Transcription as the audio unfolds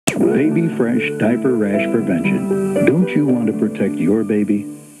Baby Fresh Diaper Rash Prevention. Don't you want to protect your baby?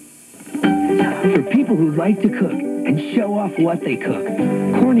 For people who like to cook and show off what they cook,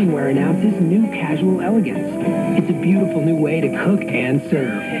 Corningware announces new Casual Elegance. It's a beautiful new way to cook and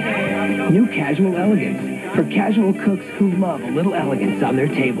serve. New Casual Elegance for casual cooks who love a little elegance on their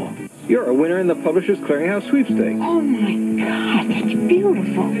table. You're a winner in the Publishers Clearinghouse sweepstakes. Oh my God, that's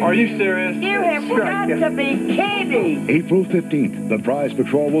beautiful. Are you serious? You have got to be kidding. April 15th, the Prize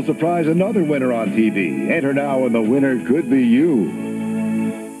Patrol will surprise another winner on TV. Enter now and the winner could be you.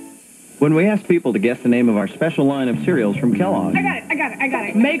 When we ask people to guess the name of our special line of cereals from Kellogg. I got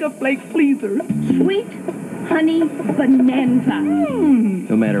it. Mega Flake Pleaser. Sweet honey bonanza.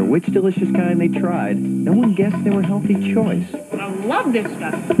 No matter which delicious kind they tried, no one guessed they were a healthy choice. I love this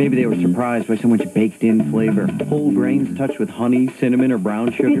stuff. Maybe they were surprised by so much baked-in flavor, whole grains touched with honey, cinnamon, or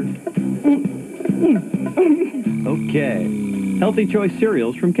brown sugar. Okay, healthy choice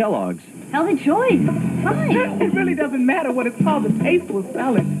cereals from Kellogg's. Healthy choice. Fine. It really doesn't matter what it's called. The taste will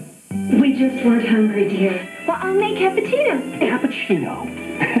sell it. We just weren't hungry, dear. Well, I'll make cappuccino. Cappuccino.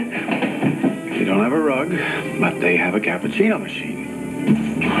 They don't have a rug, but they have a cappuccino machine.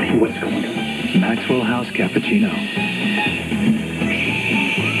 What's going on? Maxwell House Cappuccino.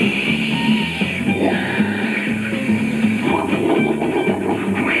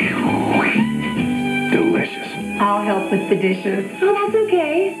 Delicious. I'll help with the dishes. Oh, that's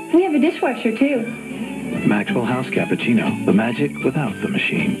okay. We have a dishwasher, too. Maxwell House Cappuccino. The magic without the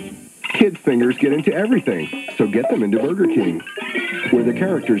machine. Kids' fingers get into everything, so get them into Burger King, where the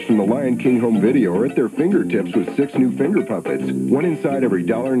characters from the Lion King home video are at their fingertips with 6 new finger puppets, one inside every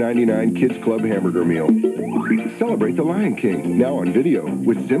 $1.99 Kids Club hamburger meal. Celebrate the Lion King, now on video,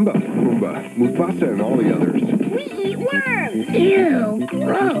 with Simba, Pumbaa, Mufasa, and all the others. We eat worms. Ew,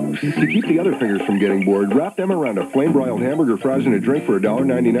 gross. To keep the other fingers from getting bored, wrap them around a flame-broiled hamburger, fries, and a drink for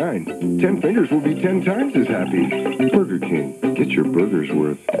 $1.99. 10 fingers will be 10 times as happy. Burger King, get your burger's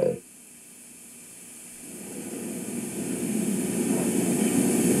worth.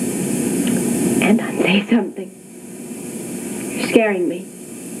 Anton, say something. You're scaring me.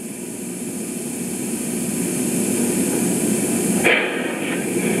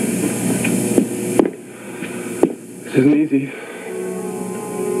 This isn't easy.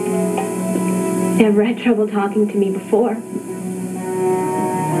 You never had trouble talking to me before.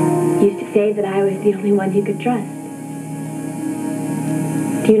 You used to say that I was the only one you could trust.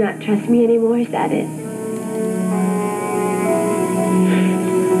 Do you not trust me anymore? Is that it?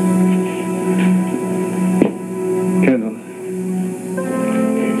 Kendall,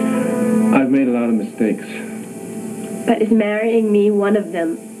 I've made a lot of mistakes. But is marrying me one of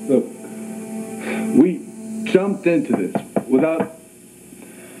them? Look, we jumped into this without...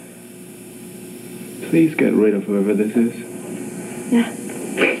 Please get rid of whoever this is. Yeah.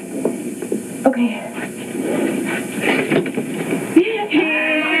 Okay.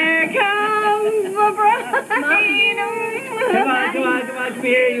 Here comes the bride. Come on, come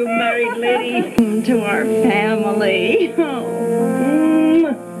here, you married lady. To our family.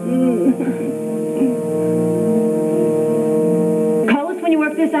 Call us when you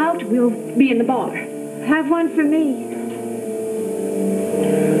work this out. We'll be in the bar. Have one for me.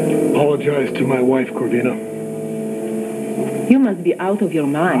 Apologize to my wife, Corvina. You must be out of your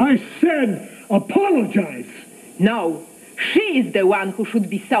mind. I said apologize. No, she is the one who should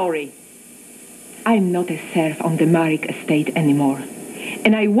be sorry. I'm not a serf on the Marek estate anymore.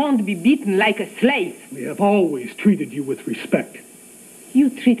 And I won't be beaten like a slave. We have always treated you with respect. You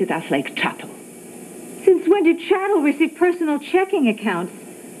treated us like chattel. Since when did chattel receive personal checking accounts?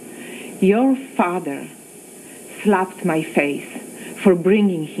 Your father slapped my face for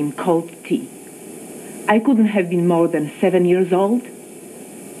bringing him cold tea. I couldn't have been more than 7 years old,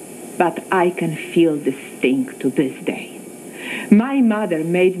 but I can feel the sting to this day. My mother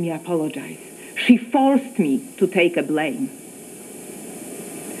made me apologize. She forced me to take a blame.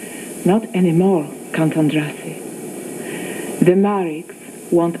 Not anymore, Count Andrassy. The Mareks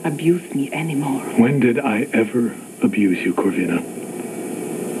won't abuse me anymore. When did I ever abuse you, Corvina?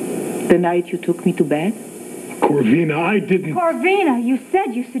 The night you took me to bed? Corvina, I didn't... Corvina, you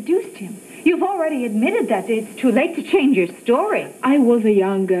said you seduced him. You've already admitted that. It's too late to change your story. I was a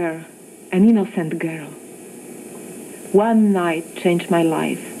young girl, an innocent girl. One night changed my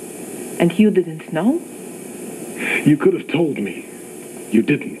life, and you didn't know? You could have told me. You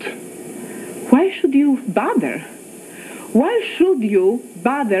didn't. Why should you bother? Why should you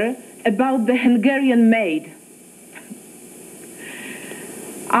bother about the Hungarian maid?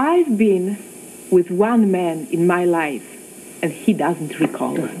 I've been with one man in my life, and he doesn't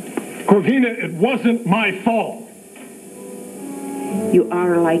recall. Corvina, it wasn't my fault. You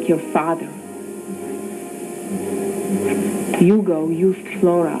are like your father. Hugo used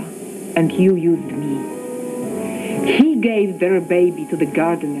Flora, and you used me. He gave their baby to the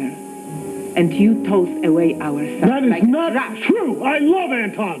gardener, and you tossed away our son. That is like not trash. true. I love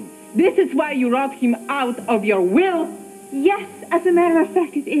Anton. This is why you wrote him out of your will. Yes, as a matter of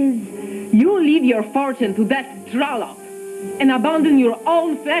fact, it is. You leave your fortune to that trollop and abandon your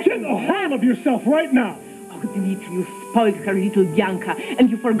own flesh. Get a hold of yourself right now. Oh, Dimitri, you spoiled her little Bianca, and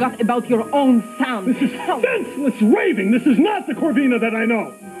you forgot about your own son. This is senseless raving. This is not the Corvina that I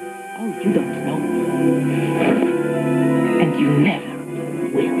know. Oh, you don't know. And you never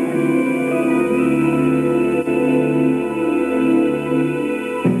will.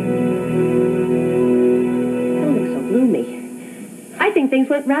 Don't look so gloomy. I think things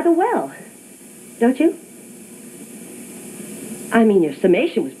went rather well. Don't you? I mean, your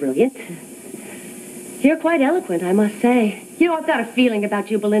summation was brilliant. You're quite eloquent, I must say. You know, I've got a feeling about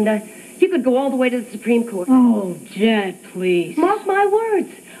you, Belinda. You could go all the way to the Supreme Court. Oh, Janet, please. Mark my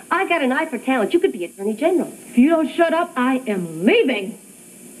words. I got an eye for talent. You could be Attorney General. If you don't shut up, I am leaving.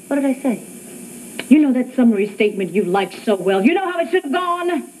 What did I say? You know that summary statement you liked so well. You know how it should have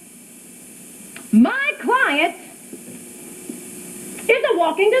gone? My client is a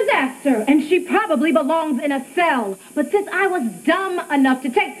walking disaster, and she probably belongs in a cell. But since I was dumb enough to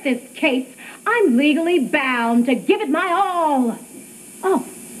take this case, I'm legally bound to give it my all. Oh,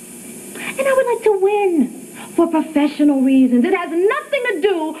 and I would like to win for professional reasons. It has nothing to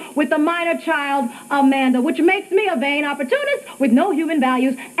do with the minor child, Amanda, which makes me a vain opportunist with no human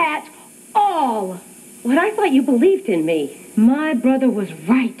values at all. What, I thought you believed in me. My brother was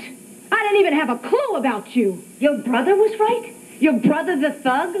right. I didn't even have a clue about you. Your brother was right? Your brother the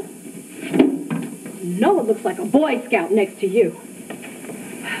thug? No one looks like a Boy Scout next to you.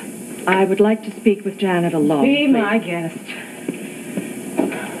 I would like to speak with Janet alone. Be please. my guest.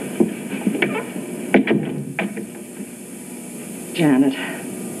 Janet,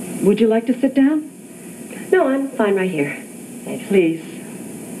 would you like to sit down? No, I'm fine right here. Thanks. Please.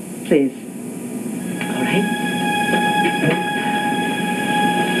 Please. All right.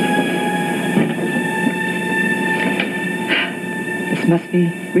 This must be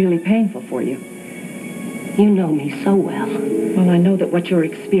really painful for you. You know me so well. Well, I know that what you're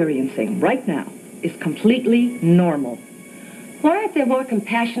experiencing right now is completely normal. Why aren't there more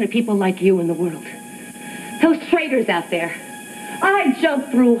compassionate people like you in the world? Those traitors out there. I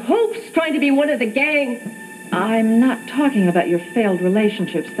jumped through hoops trying to be one of the gang. I'm not talking about your failed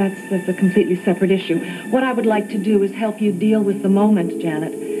relationships. That's a completely separate issue. What I would like to do is help you deal with the moment,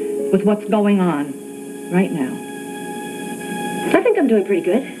 Janet, with what's going on right now. I think I'm doing pretty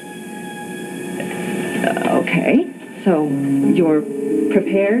good. Okay. So you're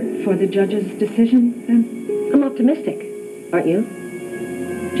prepared for the judge's decision, then? I'm optimistic. Aren't you?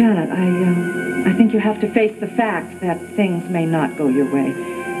 Janet, I think you have to face the fact that things may not go your way.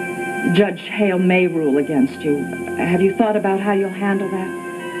 Judge Hale may rule against you. Have you thought about how you'll handle that?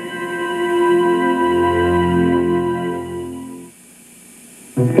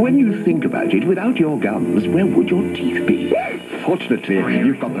 When you think about it, without your gums, where would your teeth be? Fortunately,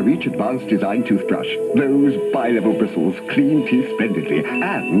 you've got the Reach Advanced Design toothbrush. Those bi-level bristles clean teeth splendidly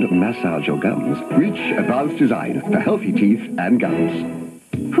and massage your gums. Reach Advanced Design for healthy teeth and gums.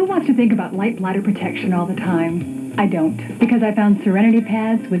 Who wants to think about light bladder protection all the time? I don't, because I found Serenity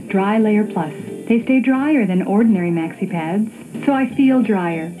pads with Dry Layer Plus. They stay drier than ordinary maxi pads, so I feel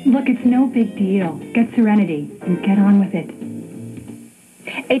drier. Look, it's no big deal. Get Serenity and get on with it.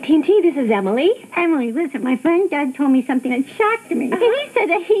 AT&T, this is Emily. Emily, listen, my friend Doug told me something that shocked me. He said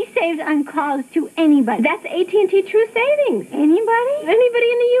that he saves on calls to anybody. That's AT&T True Savings. Anybody?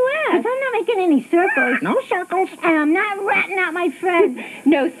 Anybody in the U.S. But I'm not making any circles. No circles. And I'm not ratting out my friends.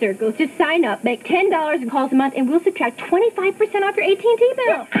 No circles. Just sign up, make $10 in calls a month, and we'll subtract 25% off your AT&T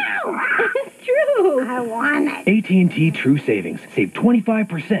bill. Ow! It's true. I want it. AT&T True Savings. Save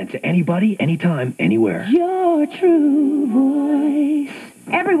 25% to anybody, anytime, anywhere. Your true voice.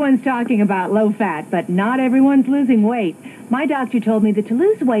 Everyone's talking about low fat, but not everyone's losing weight. My doctor told me that to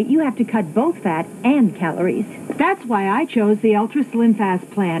lose weight, you have to cut both fat and calories. That's why I chose the Ultra Slim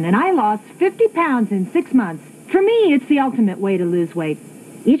Fast plan, and I lost 50 pounds in 6 months. For me, it's the ultimate way to lose weight.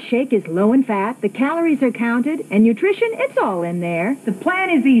 Each shake is low in fat, the calories are counted, and nutrition, it's all in there. The plan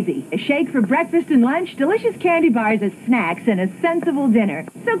is easy. A shake for breakfast and lunch, delicious candy bars as snacks, and a sensible dinner.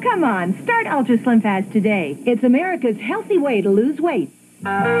 So come on, start Ultra Slim Fast today. It's America's healthy way to lose weight. The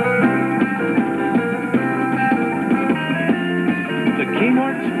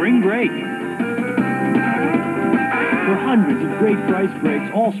K-Mart Spring Break. For hundreds of great price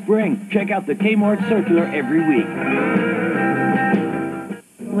breaks all spring, check out the K-Mart Circular every week.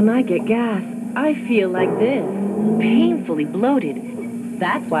 When I get gas, I feel like this, painfully bloated.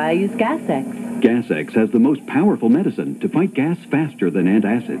 That's why I use Gas-X. Gas-X has the most powerful medicine to fight gas faster than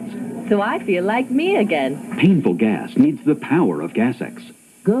antacids. So I feel like me again. Painful gas needs the power of Gas-X.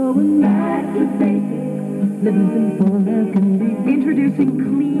 Going back to basics, living simple as can be. Introducing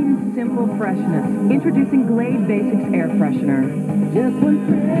clean, simple freshness. Introducing Glade Basics Air Freshener. Just one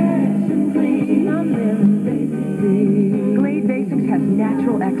fresh and clean, I'm living basically. Glade Basics has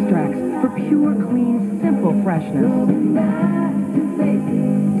natural extracts for pure, clean, simple freshness. Going back to basics,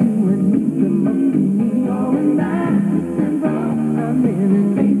 do what needs the most to me. Going back to simple, I'm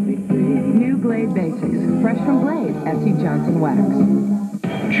living basically. New Glade Basics, fresh from Glade, S.C. Johnson Wax.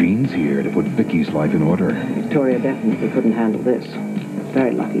 Jean's here to put Vicky's life in order. Victoria definitely couldn't handle this.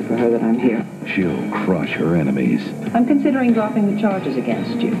 Very lucky for her that I'm here. She'll crush her enemies. I'm considering dropping the charges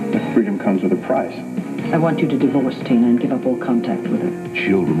against you. Freedom comes with a price. I want you to divorce Tina and give up all contact with her.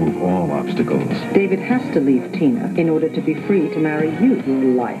 She'll remove all obstacles. David has to leave Tina in order to be free to marry you.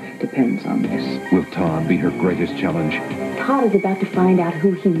 Your life depends on this. Will Todd be her greatest challenge? Todd is about to find out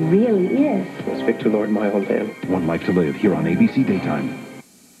who he really is. It's Victor Lord, my old man. One Life to Live here on ABC Daytime.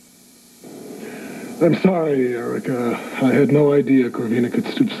 I'm sorry, Erica. I had no idea Corvina could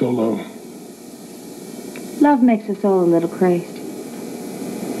stoop so low. Love makes us all a little crazed.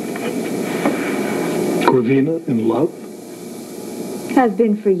 Corvina in love? Has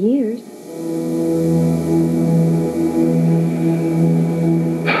been for years.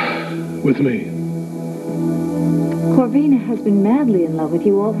 With me. Corvina has been madly in love with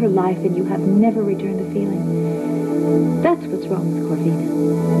you all her life, and you have never returned the feeling. That's what's wrong with Corvina.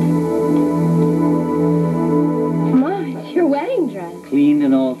 Mom, it's your wedding dress. Cleaned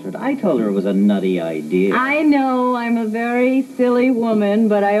and altered. I told her it was a nutty idea. I know I'm a very silly woman,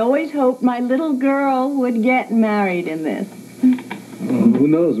 but I always hoped my little girl would get married in this. Who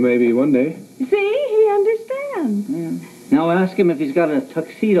knows, maybe one day. See, he understands. Yeah. Now ask him if he's got a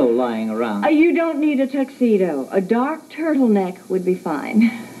tuxedo lying around. You don't need a tuxedo. A dark turtleneck would be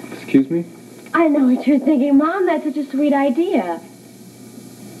fine. Excuse me? I know what you're thinking, Mom. That's such a sweet idea.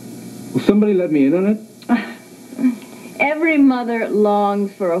 Will somebody let me in on it? Every mother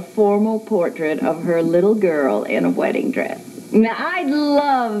longs for a formal portrait of her little girl in a wedding dress. Now, I'd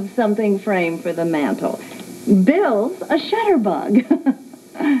love something framed for the mantel. Bill's a shutterbug.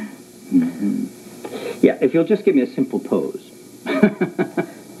 Mm-hmm. Yeah, if you'll just give me a simple pose.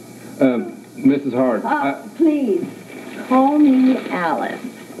 Mrs. Hart. Please, call me Alice.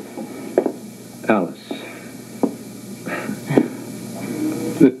 Alice.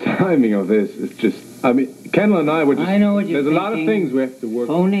 The timing of this is just... I mean, Kendall and I were just... I know what you're There's thinking. a lot of things we have to work...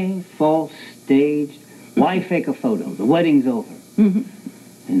 Phony, false, staged. Why fake a photo? The wedding's over.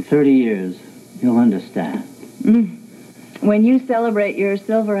 Mm-hmm. In 30 years, you'll understand. Mm. When you celebrate your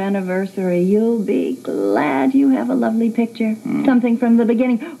silver anniversary, you'll be glad you have a lovely picture. Something from the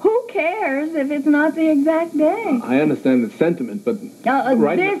beginning. Who cares if it's not the exact day? I understand the sentiment, but...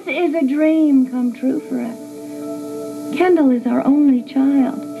 right This is a dream come true for us. Kendall is our only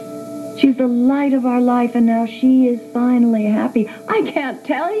child. She's the light of our life, and now she is finally happy. I can't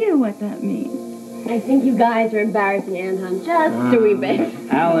tell you what that means. I think you guys are embarrassing Anton just a wee bit.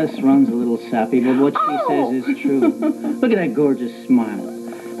 Alice runs a little sappy, but what she says is true. Look at that gorgeous smile.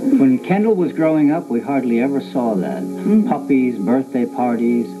 When Kendall was growing up, we hardly ever saw that. Puppies, birthday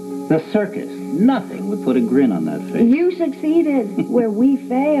parties, the circus. Nothing would put a grin on that face. You succeeded where we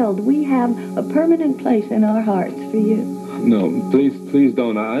failed. We have a permanent place in our hearts for you. No, please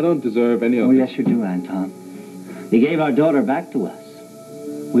don't. I don't deserve any of Oh, yes, you do, Anton. You gave our daughter back to us.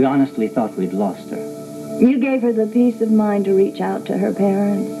 We honestly thought we'd lost her. You gave her the peace of mind to reach out to her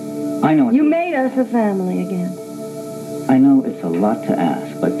parents. I know You made us a family again. I know it's a lot to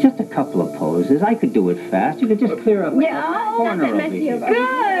ask, but just a couple of poses. I could do it fast. You could just clear up Yeah, corner over here.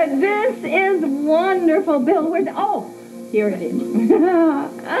 Good. This is wonderful, Bill. Where's... Oh, here it is.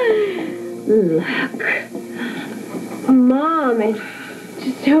 Look. Mom, it's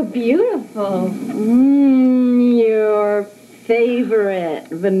just so beautiful. Your favorite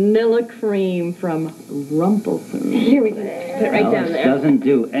vanilla cream from Rumpelstiltskin. Here we go. Put it right down Alice there. doesn't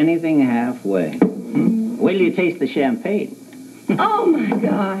do anything halfway. Wait till you taste the champagne. Oh, my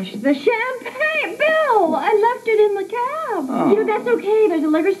gosh. The champagne. Bill, I left it in the cab. Oh. You know, that's okay. There's a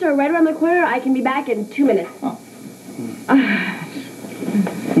liquor store right around the corner. I can be back in 2 minutes. Oh.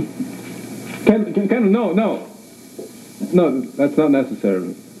 Kendall, no. No, that's not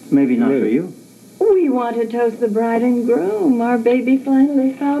necessary. Maybe not for you. We want to toast the bride and groom. Our baby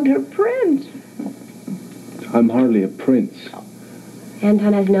finally found her prince. I'm hardly a prince.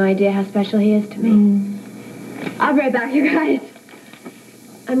 Anton has no idea how special he is to me. I'll be right back, you guys.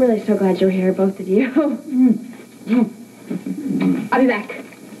 I'm really so glad you're here, both of you. I'll be back.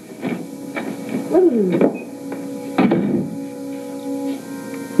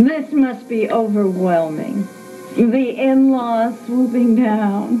 This must be overwhelming. The in-laws swooping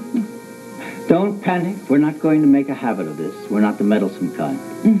down. Don't panic. We're not going to make a habit of this. We're not the meddlesome kind.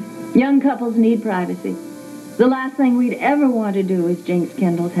 Young couples need privacy. The last thing we'd ever want to do is jinx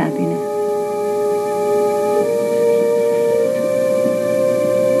Kendall's happiness.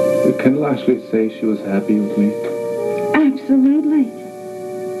 Did Kendall actually say she was happy with me? Absolutely.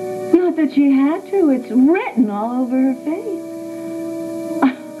 Not that she had to. It's written all over her face.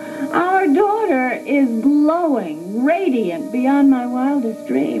 Our daughter is glowing, radiant, beyond my wildest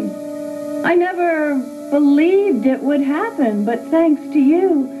dreams. I never believed it would happen, but thanks to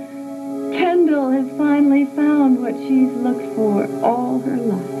you, Kendall has finally found what she's looked for all her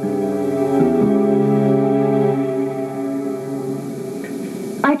life.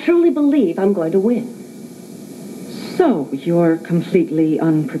 I truly believe I'm going to win. So, you're completely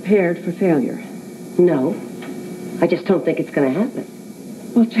unprepared for failure? No. I just don't think it's going to happen.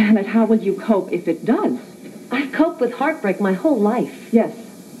 Well, Janet, how will you cope if it does? I've coped with heartbreak my whole life. Yes,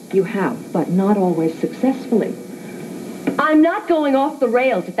 you have, but not always successfully. I'm not going off the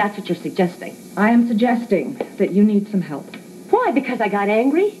rails, if that's what you're suggesting. I am suggesting that you need some help. Why? Because I got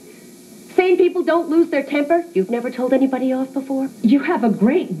angry? Sane people don't lose their temper? You've never told anybody off before? You have a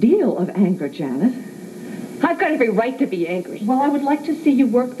great deal of anger, Janet. I've got every right to be angry. Well, I would like to see you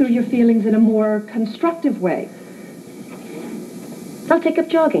work through your feelings in a more constructive way. I'll take up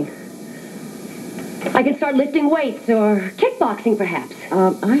jogging. I can start lifting weights or kickboxing, perhaps.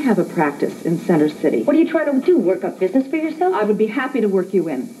 I have a practice in Center City. What are you trying to do, work up business for yourself? I would be happy to work you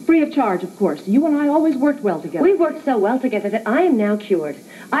in. Free of charge, of course. You and I always worked well together. We worked so well together that I am now cured.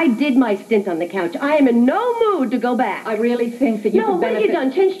 I did my stint on the couch. I am in no mood to go back. I really think that you could benefit... No, what have you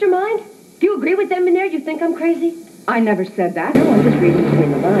done? Changed your mind? Do you agree with them in there? You think I'm crazy? I never said that. No, I'm just reading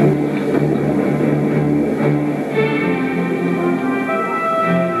between the lines.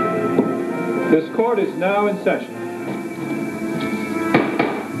 This court is now in session.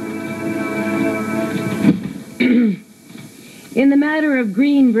 In the matter of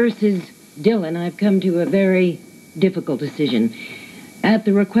Green versus Dillon, I've come to a very difficult decision. At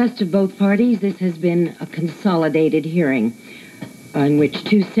the request of both parties, this has been a consolidated hearing on which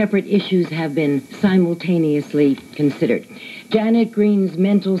two separate issues have been simultaneously considered. Janet Green's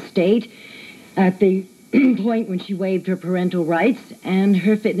mental state at the point when she waived her parental rights and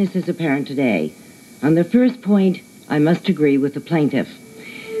her fitness as a parent today. On the first point, I must agree with the plaintiff.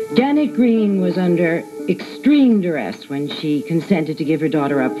 Janet Green was under extreme duress when she consented to give her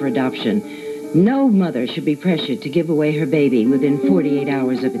daughter up for adoption. No mother should be pressured to give away her baby within 48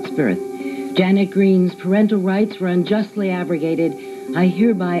 hours of its birth. Janet Green's parental rights were unjustly abrogated. I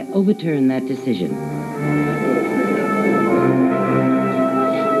hereby overturn that decision.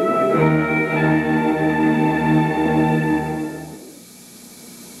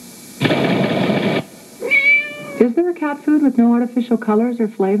 Is there a cat food with no artificial colors or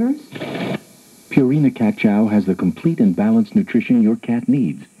flavors? Purina Cat Chow has the complete and balanced nutrition your cat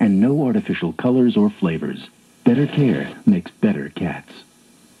needs and no artificial colors or flavors. Better care makes better cats.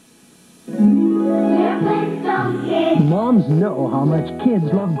 Moms know how much kids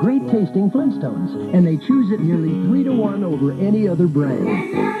love great-tasting Flintstones, and they choose it nearly 3-to-1 over any other brand.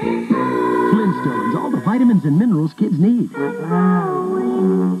 Flintstones, all the vitamins and minerals kids need.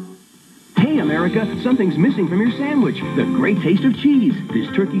 Hey, America, something's missing from your sandwich. The great taste of cheese. This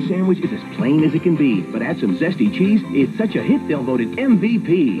turkey sandwich is as plain as it can be, but add some zesty cheese. It's such a hit, they'll vote it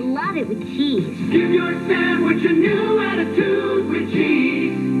MVP. Love it with cheese. Give your sandwich a new attitude with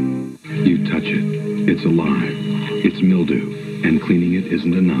cheese. You touch it. It's alive. It's mildew. And cleaning it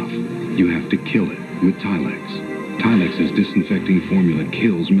isn't enough. You have to kill it with Tilex. Tilex's disinfecting formula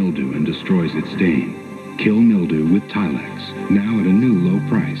kills mildew and destroys its stain. Kill mildew with Tilex. Now at a new low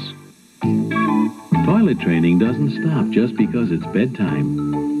price. Toilet training doesn't stop just because it's bedtime.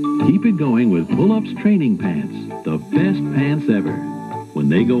 Keep it going with Pull-Ups Training Pants, the best pants ever. When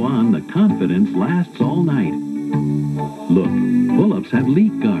they go on, the confidence lasts all night. Look, Pull-Ups have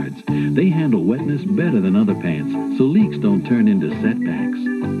leak guards. They handle wetness better than other pants, so leaks don't turn into setbacks.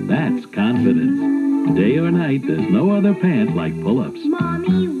 That's confidence. Day or night, there's no other pant like Pull-Ups.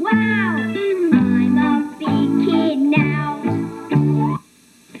 Mommy, wow! I'm a big kid now.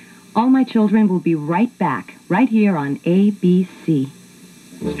 All my children will be right back, right here on ABC.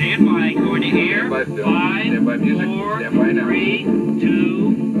 Stand by, going to hear. 5, 4, 3, 2,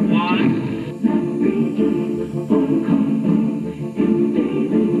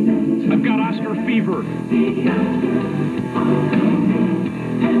 1. I've got Oscar fever.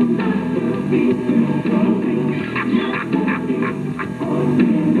 By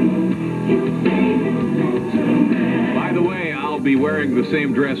the way, I'll be wearing the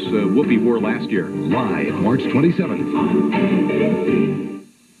same dress Whoopi wore last year. Live March 27th.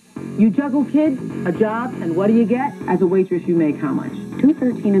 You juggle kids, a job, and what do you get? As a waitress, you make how much?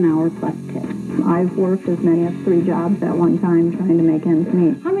 $2.13 an hour plus tip. I've worked as many as 3 jobs at one time trying to make ends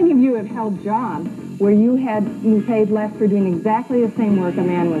meet. How many of you have held jobs where you paid less for doing exactly the same work a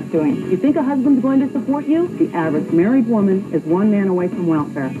man was doing? You think a husband's going to support you? The average married woman is one man away from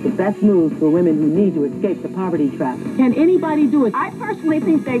welfare. The best move for women who need to escape the poverty trap. Can anybody do it? I personally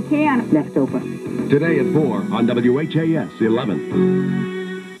think they can. Next Oprah. Today at 4 on WHAS 11.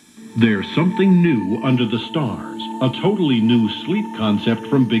 There's something new under the stars. A totally new sleep concept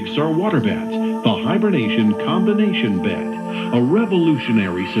from Big Sur Water Beds. The Hibernation Combination Bed. A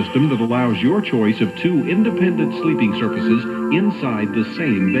revolutionary system that allows your choice of 2 independent sleeping surfaces inside the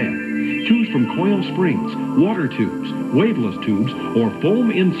same bed. Choose from coil springs, water tubes, waveless tubes, or foam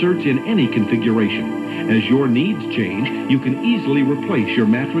inserts in any configuration. As your needs change, you can easily replace your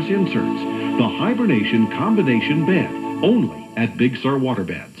mattress inserts. The Hibernation Combination Bed. Only at Big Sur Water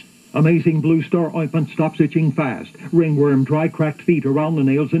Beds. Amazing Blue Star ointment stops itching fast. Ringworm, dry cracked feet around the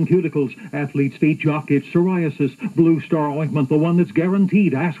nails and cuticles. Athlete's feet, jock itch, psoriasis. Blue Star ointment, the one that's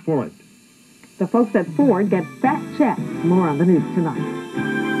guaranteed. Ask for it. The folks at Ford get fat checks. More on the news tonight.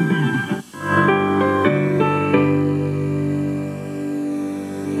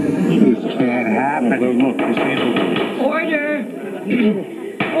 This can't happen. Look, Order!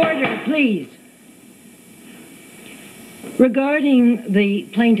 Order, please. Regarding the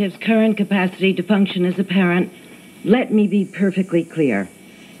plaintiff's current capacity to function as a parent, let me be perfectly clear.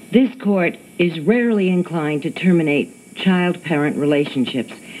 This court is rarely inclined to terminate child-parent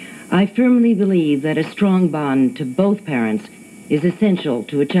relationships. I firmly believe that a strong bond to both parents is essential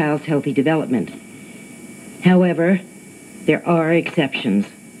to a child's healthy development. However, there are exceptions.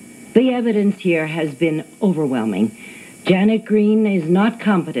 The evidence here has been overwhelming. Janet Green is not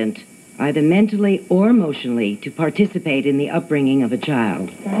competent, either mentally or emotionally, to participate in the upbringing of a child.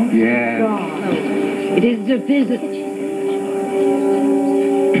 Yeah. It is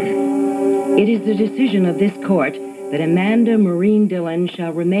the decision of this court that Amanda Maureen Dillon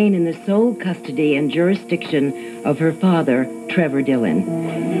shall remain in the sole custody and jurisdiction of her father, Trevor Dillon.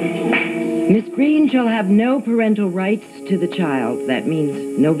 Miss Green shall have no parental rights to the child. That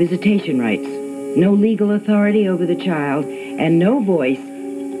means no visitation rights, no legal authority over the child, and no voice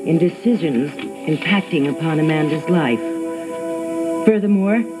in decisions impacting upon Amanda's life.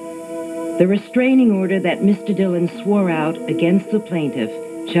 Furthermore, the restraining order that Mr. Dillon swore out against the plaintiff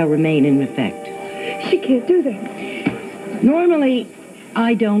shall remain in effect. She can't do that. Normally,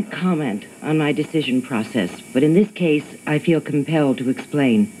 I don't comment on my decision process, but in this case, I feel compelled to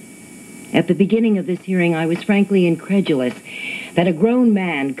explain. At the beginning of this hearing, I was frankly incredulous that a grown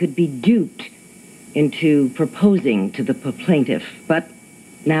man could be duped into proposing to the plaintiff, but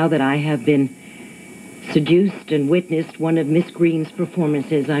now that I have been seduced and witnessed one of Miss Green's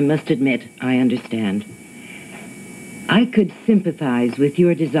performances, I must admit I understand. I could sympathize with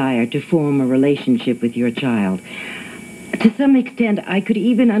your desire to form a relationship with your child. To some extent, I could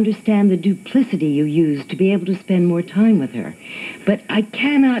even understand the duplicity you used to be able to spend more time with her. But I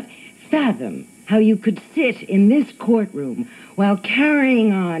cannot fathom how you could sit in this courtroom while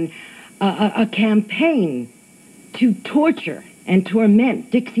carrying on a campaign to torture and torment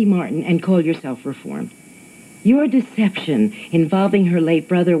Dixie Martin and call yourself reformed. Your deception involving her late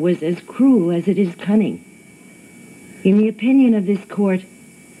brother was as cruel as it is cunning. In the opinion of this court,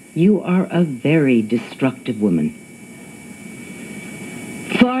 you are a very destructive woman.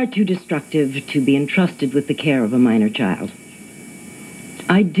 Far too destructive to be entrusted with the care of a minor child.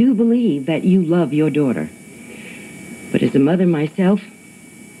 I do believe that you love your daughter. But as a mother myself,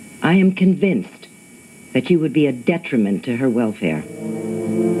 I am convinced that you would be a detriment to her welfare.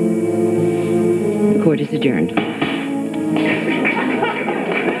 The court is adjourned.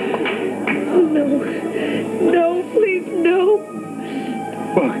 No, please, no.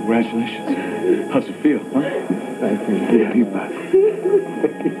 Well, congratulations. How's it feel, huh? Thank you. Yeah, you bet.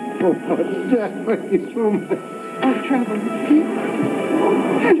 Oh, Trevor.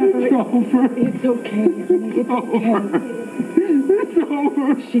 Trevor, it's okay, honey. It's okay. It's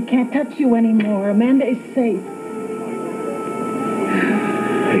over. She can't touch you anymore. Amanda is safe.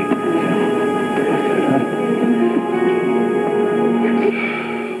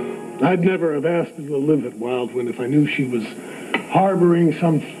 I'd never have asked her to live at Wildwind if I knew she was harboring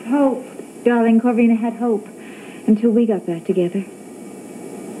some... Hope. Darling, Corvina had hope until we got back together.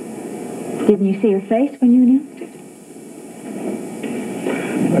 Didn't you see her face when you announced it?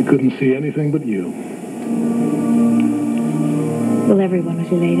 I I couldn't see anything but you. Well, everyone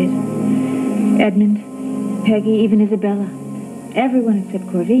was elated. Edmund, Peggy, even Isabella. Everyone except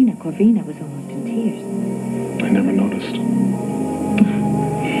Corvina. Corvina was almost in tears. I never noticed.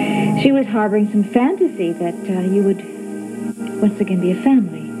 She was harboring some fantasy that you would once again be a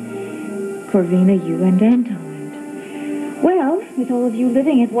family. Corvina, you and Anton. And, well, with all of you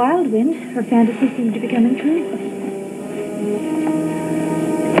living at Wildwind, her fantasy seemed to be coming true.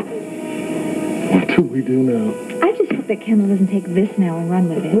 What do we do now? I just hope that Kendall doesn't take this now and run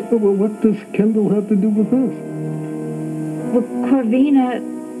with it. Well, what does Kendall have to do with this? Well, Corvina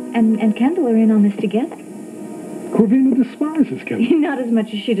and Kendall are in on this together. Corvina despises Kendall. Not as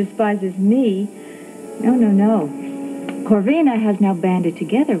much as she despises me. No, no, no. Corvina has now banded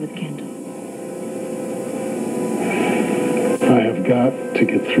together with Kendall. I have got to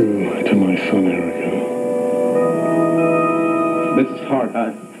get through to my son, Erica. This is hard.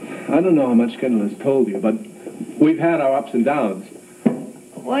 I don't know how much Kendall has told you, but we've had our ups and downs.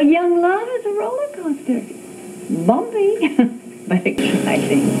 Well, young love is a roller coaster. Bumpy, but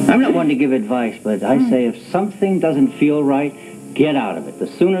exciting. I'm not one to give advice, but I say if something doesn't feel right, get out of it. The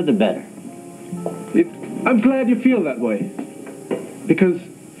sooner the better. I'm glad you feel that way. Because,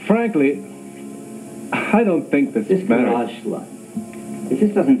 frankly, I don't think this garage slut. If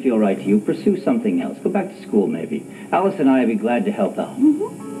this doesn't feel right to you, pursue something else. Go back to school, maybe. Alice and I would be glad to help out.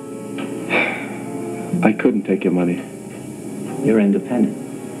 I couldn't take your money. You're independent.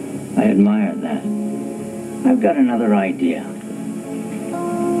 I admire that. I've got another idea.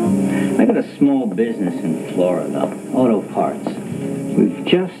 I got a small business in Florida, auto parts. We've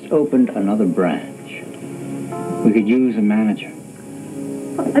just opened another branch. We could use a manager.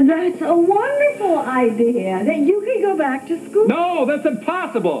 That's a wonderful idea, that you could go back to school. No, that's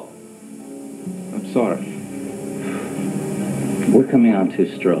impossible. I'm sorry. We're coming on too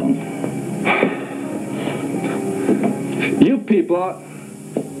strong. You people are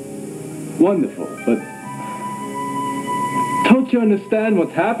wonderful, but don't you understand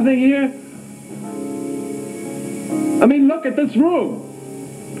what's happening here? I mean, look at this room.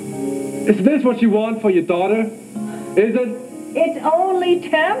 Is this what you want for your daughter? Is it? It's only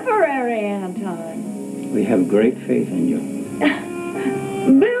temporary, Anton. We have great faith in you.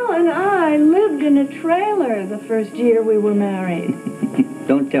 Bill and I lived in a trailer the first year we were married.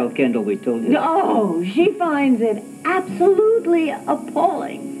 Don't tell Kendall we told you. Oh, she finds it absolutely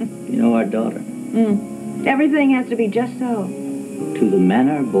appalling. You know our daughter. Everything has to be just so. To the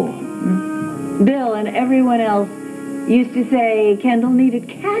manner born. Bill and everyone else used to say Kendall needed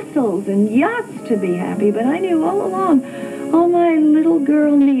castles and yachts to be happy, but I knew all along all my little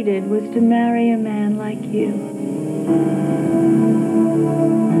girl needed was to marry a man like you.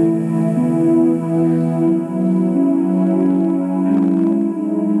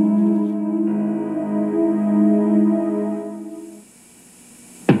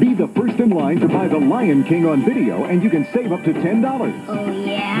 Be the first in line to buy The Lion King on video, and you can save up to $10. Oh,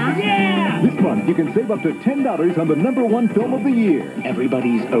 yeah? Yeah! This month, you can save up to $10 on the #1 film of the year.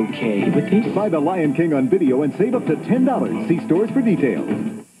 Everybody's okay with this? Buy The Lion King on video and save up to $10. See stores for details.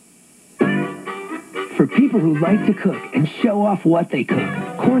 For people who like to cook and show off what they cook,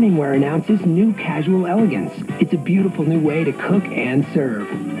 Corningware announces new Casual Elegance. It's a beautiful new way to cook and serve.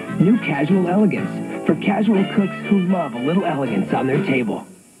 New Casual Elegance for casual cooks who love a little elegance on their table.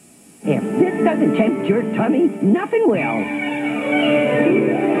 If this doesn't tempt your tummy, nothing will.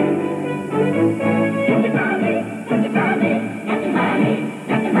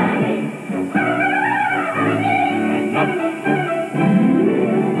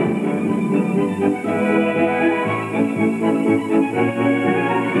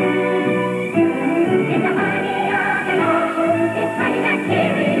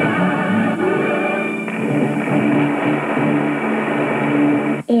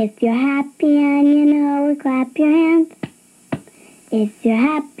 If you're happy and you know it, clap your hands. If you're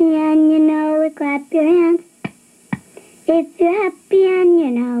happy and you know it, clap your hands. If you're happy and you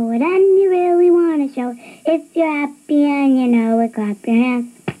know it and you really want to show it. If you're happy and you know it, clap your hands.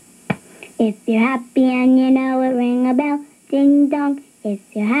 If you're happy and you know it, ring a bell, ding dong. If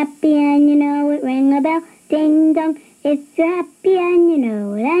you're happy and you know it, ring a bell, ding dong. If you're happy and you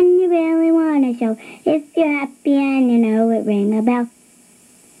know it and you really want to show it. If you're happy and you know it, ring a bell.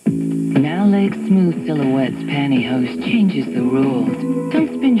 Now Leg Smooth Silhouette's pantyhose changes the rules.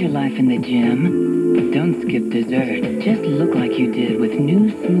 Don't spend your life in the gym. Don't skip dessert. Just look like you did with new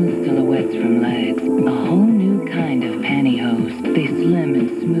Smooth Silhouettes from Legs. A whole new kind of pantyhose. They slim and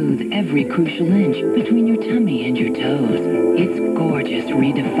smooth every crucial inch between your tummy and your toes. It's gorgeous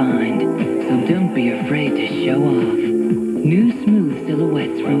redefined, so don't be afraid to show off. New Smooth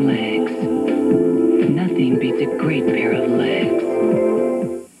Silhouettes from legs. Nothing beats a great pair of legs.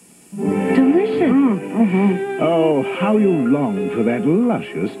 Delicious. Oh, how you long for that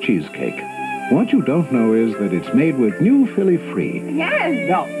luscious cheesecake. What you don't know is that it's made with new Philly Free. Yes.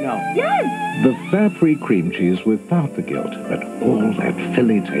 No. Yes. The fat-free cream cheese without the guilt, but all that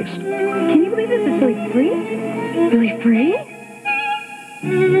Philly taste. Can you believe this is Philly free? Philly free?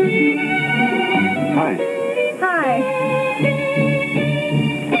 Hi. Hi.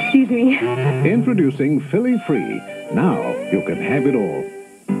 Excuse me. Introducing Philly Free. Now you can have it all.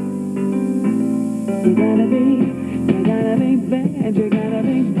 You gotta be bad, you gotta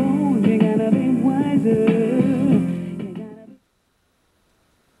be bold, you gotta be wiser.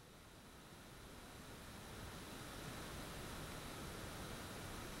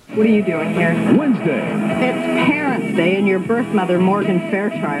 What are you doing here? Wednesday. It's Parents' Day, and your birth mother, Morgan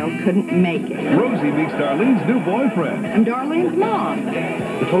Fairchild, couldn't make it. Rosie meets Darlene's new boyfriend. I'm Darlene's mom.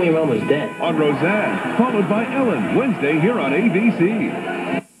 You told me your mom was dead. On Roseanne, followed by Ellen, Wednesday here on ABC.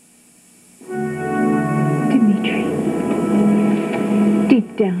 Dimitri,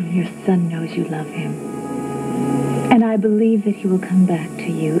 deep down, your son knows you love him. And I believe that he will come back to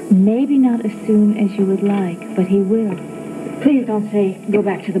you. Maybe not as soon as you would like, but he will. Please don't say, go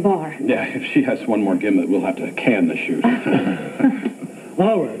back to the bar. Yeah, if she has one more gimlet, we'll have to can the shoot.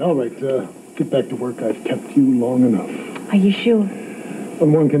 All right. Get back to work. I've kept you long enough. Are you sure?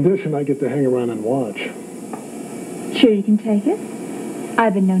 On one condition, I get to hang around and watch. Sure you can take it?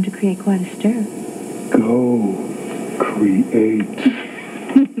 I've been known to create quite a stir. Go. Create.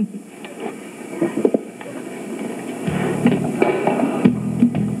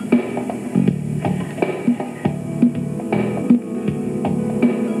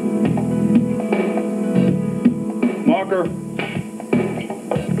 Marker.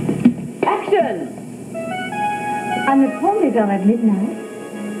 Action! On the Pont des Dames at midnight,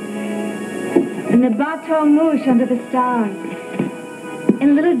 in the Bateau Mouche under the stars, in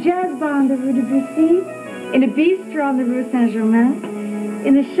a little jazz bar on the Rue de Bussy, in a bistro on the Rue Saint-Germain,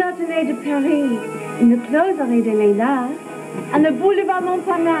 in the Châtelet de Paris, in the Closerie de Leila, on the Boulevard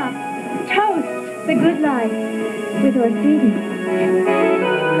Montparnasse, toast the good life with Orsini.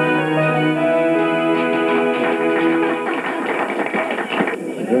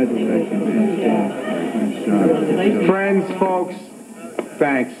 Friends, folks,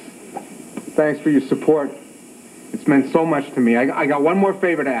 thanks. Thanks for your support. It's meant so much to me. I got one more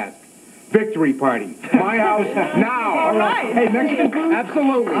favor to ask. Victory party. My house now. All right. Hey, Mexican food?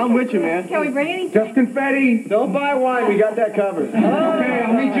 Absolutely. I'm with you, man. Can we bring anything? Just confetti. Don't buy wine. We got that covered. Okay,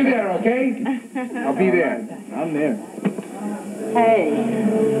 I'll meet you there, okay? I'll be there. I'm there. Hey.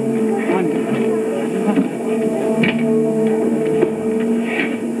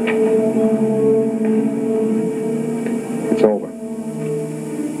 It's over.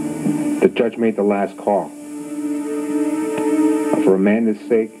 The judge made the last call. For Amanda's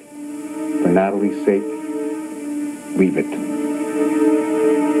sake, for Natalie's sake, leave it.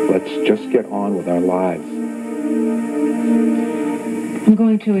 Let's just get on with our lives. I'm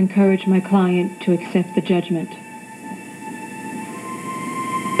going to encourage my client to accept the judgment.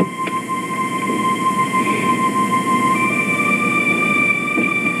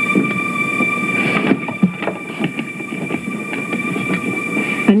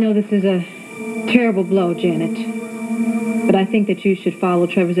 I know this is a terrible blow, Janet, but I think that you should follow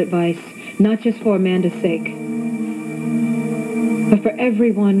Trevor's advice, not just for Amanda's sake, but for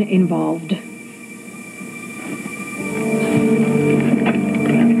everyone involved.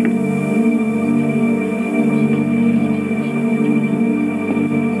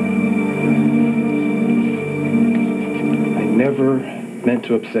 I never meant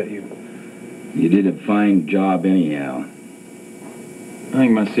to upset you. You did a fine job anyhow. I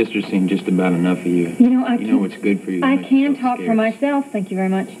think my sister's seen just about enough of you. You know, You know what's good for you. I can talk for myself. Thank you very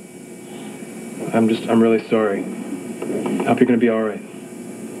much. I'm really sorry. I hope you're going to be all right.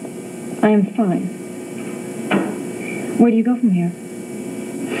 I am fine. Where do you go from here?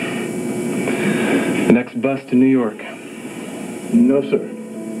 The next bus to New York. No, sir.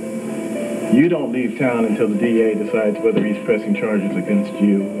 You don't leave town until the DA decides whether he's pressing charges against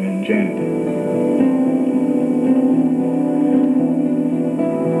you and Janet.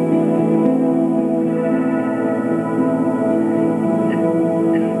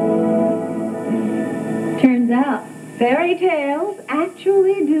 Turns out, fairy tales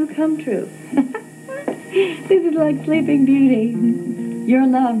actually do come true. This is like Sleeping Beauty. Your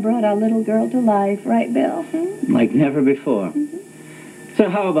love brought our little girl to life, right, Bill? Like never before. So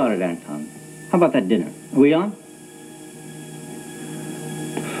how about it, Anton? How about that dinner? Are we on?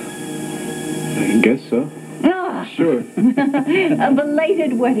 I guess so. Ah, Sure. A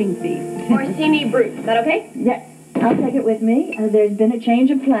belated wedding feast. Orsini Brut. Is that okay? Yeah, I'll take it with me. There's been a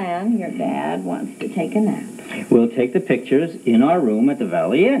change of plan. Your dad wants to take a nap. We'll take the pictures in our room at the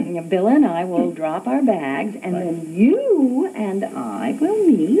Valley Inn. Bill and I will drop our bags, and then you and I will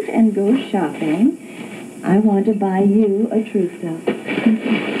meet and go shopping. I want to buy you a trousseau.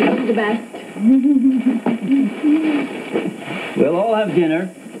 You're the best. We'll all have dinner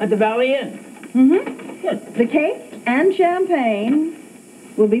at the Valley Inn. Mm-hmm. The cake and champagne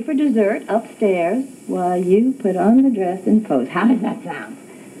will be for dessert upstairs while you put on the dress and pose. How does that sound?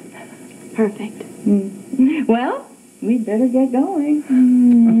 Perfect. Well, we'd better get going.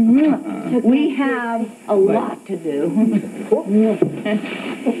 We have a lot to do.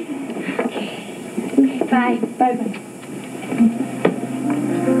 Bye. Bye-bye.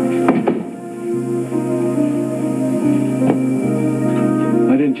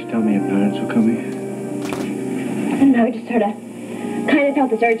 Why didn't you tell me your parents were coming? I don't know, I just kind of felt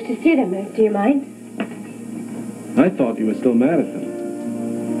this urge to see them. Do you mind? I thought you were still mad at them.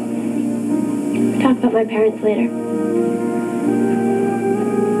 We'll talk about my parents later.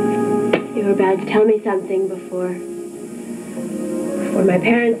 You were about to tell me something before my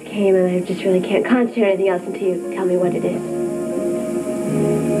parents came, and I just really can't concentrate on anything else until you tell me what it is.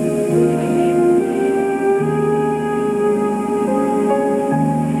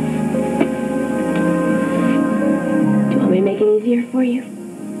 Do you want me to make it easier for you?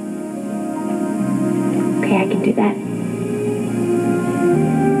 Okay, I can do that.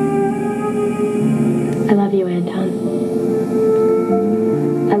 I love you, Anton.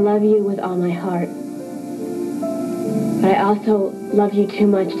 I love you with all my heart. But I also love you too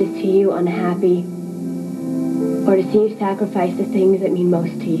much to see you unhappy or to see you sacrifice the things that mean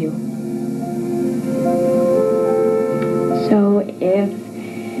most to you. So if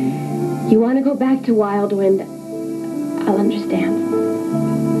you want to go back to Wildwind, I'll understand.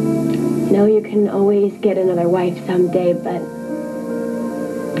 You know, you can always get another wife someday, but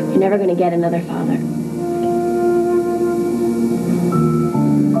you're never going to get another father.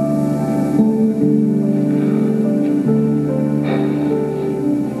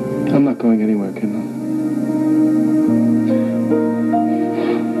 I'm not going anywhere, Kendall.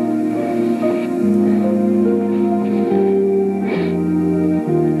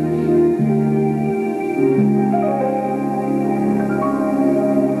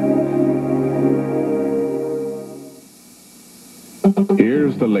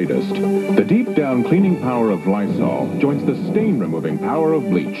 Here's the latest. The deep-down cleaning power of Lysol joins the stain-removing power of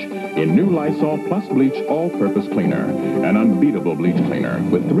bleach in new Lysol Plus Bleach All-Purpose Cleaner, an unbeatable bleach cleaner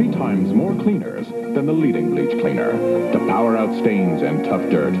with 3 times more cleaners than the leading bleach cleaner to power out stains and tough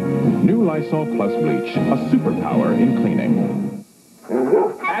dirt. New Lysol Plus Bleach, a superpower in cleaning.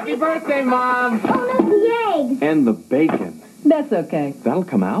 Happy birthday, Mom! Oh, no, the eggs! And the bacon. That's okay. That'll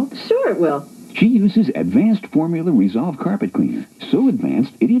come out? Sure it will. She uses Advanced Formula Resolve Carpet Cleaner. So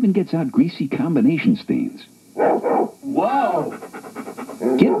advanced, it even gets out greasy combination stains. Whoa!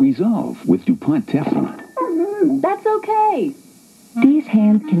 Get Resolve with DuPont Teflon. That's okay. These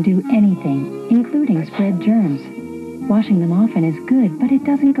hands can do anything, including spread germs. Washing them often is good, but it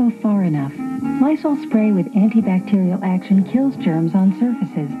doesn't go far enough. Lysol spray with antibacterial action kills germs on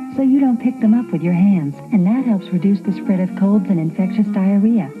surfaces, so you don't pick them up with your hands, and that helps reduce the spread of colds and infectious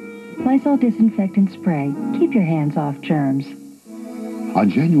diarrhea. Lysol disinfectant spray. Keep your hands off germs. On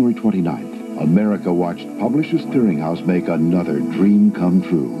January 29th, America watched Publishers Clearinghouse make another dream come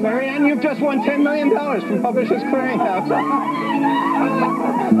true. Marianne, you've just won $10 million from Publishers Clearinghouse.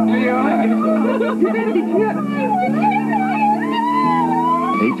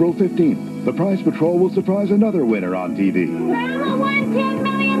 April 15th, the Prize Patrol will surprise another winner on TV. Grandma won 10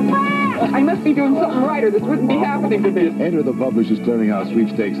 million bucks! I must be doing something right, or this wouldn't be happening to me. Enter the Publishers Clearinghouse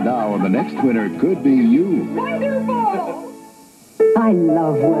sweepstakes now, and the next winner could be you. Wonderful! I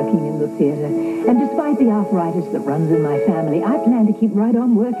love working in the theater, and despite the arthritis that runs in my family, I plan to keep right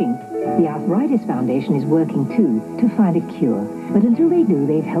on working. The Arthritis Foundation is working, too, to find a cure. But until they do,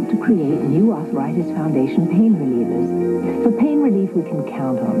 they've helped to create new Arthritis Foundation pain relievers. For pain relief we can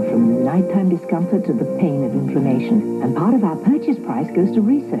count on, from nighttime discomfort to the pain of inflammation. And part of our purchase price goes to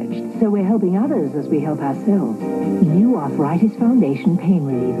research, so we're helping others as we help ourselves. New Arthritis Foundation pain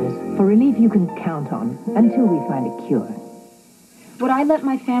relievers, for relief you can count on, until we find a cure. Would I let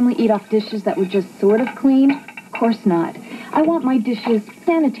my family eat off dishes that were just sort of clean? Of course not. I want my dishes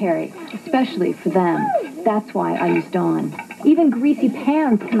sanitary, especially for them. That's why I use Dawn. Even greasy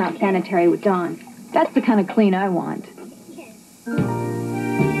pans come out sanitary with Dawn. That's the kind of clean I want.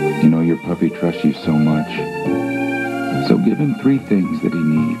 You know, your puppy trusts you so much. So give him 3 things that he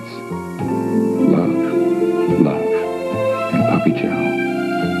needs. Love, love, and puppy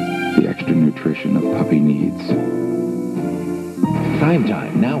chow. The extra nutrition a puppy needs. Prime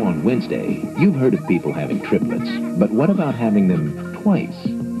time, now on Wednesday. You've heard of people having triplets, but what about having them twice?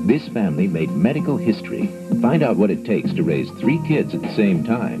 This family made medical history. Find out what it takes to raise 3 kids at the same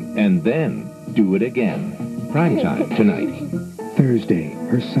time, and then do it again. Prime time tonight. Thursday,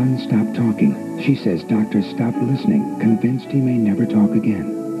 her son stopped talking. She says doctors stopped listening, convinced he may never talk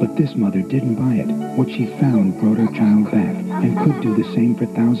again. But this mother didn't buy it. What she found brought her child back, and could do the same for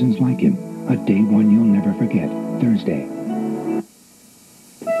thousands like him. A day one you'll never forget. Thursday.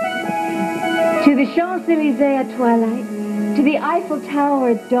 To the Champs-Élysées at twilight, to the Eiffel Tower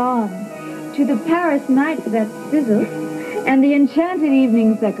at dawn, to the Paris nights that sizzle, and the enchanted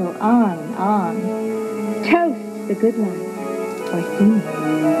evenings that go on and on. Toast the good life, or soon.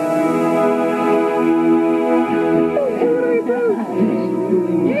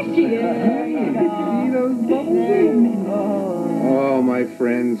 There she is. Oh, my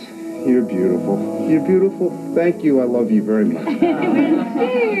friends, you're beautiful. You're beautiful. Thank you. I love you very much.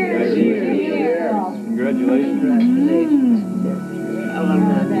 Congratulations.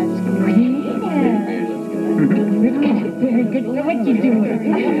 Very good. What you doing?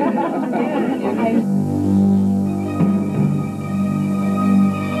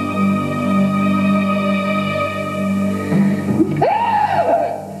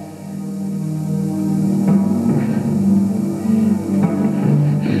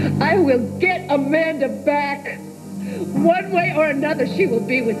 I will get Amanda back. One way or another, she will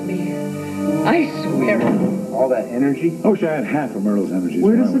be with me. I swear it. All that energy? I wish I had half of Myrtle's energy.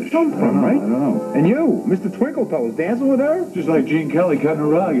 Where does it come from, right? I don't know. And you, Mr. Twinkletoe, was dancing with her? Just like Gene Kelly cutting a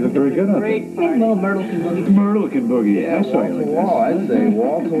rug. You look very good on it. Well, Myrtle can boogie. Myrtle can boogie. Yeah, I saw you like that. Wall, I'd say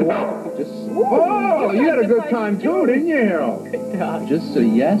wall to wall. Just. Oh, you had a good time too, didn't you, Harold? Just a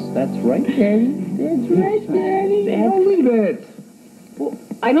yes, that's right, Daddy. That's right, Daddy. Don't leave it. Well,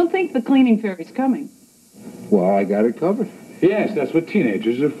 I don't think the cleaning fairy's coming. Well, I got it covered. Yes, that's what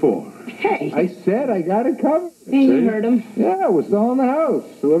teenagers are for. Hey. I said I got it covered. You heard him. Yeah, we're selling the house.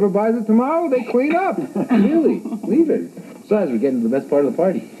 Whoever buys it tomorrow, they clean up. Really, leave it. Besides, we're getting to the best part of the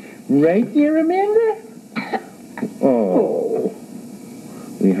party. Right there, Amanda? Oh.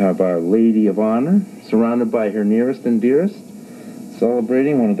 We have our Lady of Honor, surrounded by her nearest and dearest,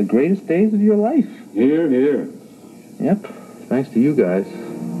 celebrating one of the greatest days of your life. Here, here. Yep, thanks to you guys.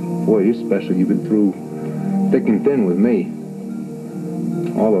 Boy, you're special. You've been through thick and thin with me.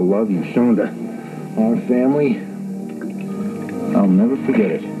 All the love you've shown to our family, I'll never forget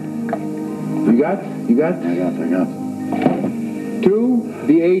it. You got? I got. To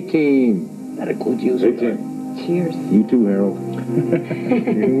the A-team. That includes you. A-team. Cheers. You too, Harold.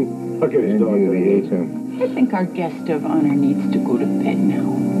 You Okay, and dog. you, the A-team. I think our guest of honor needs to go to bed now.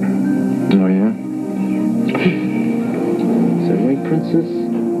 Oh, yeah? Is that right, Princess?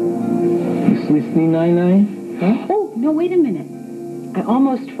 You sleepy nine-nine? Huh? Oh, no, wait a minute. I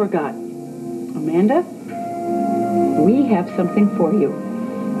almost forgot. Amanda, we have something for you.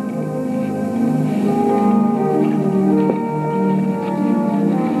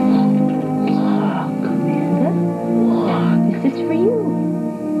 Look, Amanda. This is for you.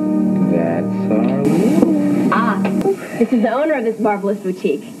 That's our little... Ah, this is the owner of this marvelous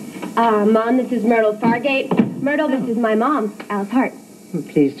boutique. Mom, this is Myrtle Fargate. Myrtle, this is my mom, Alice Hart. I'm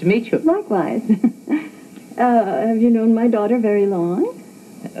pleased to meet you. Likewise. Have you known my daughter very long?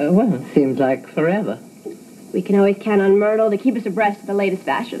 Well, it seems like forever. We can always count on Myrtle to keep us abreast of the latest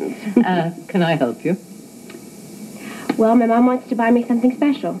fashions. Can I help you? Well, my mom wants to buy me something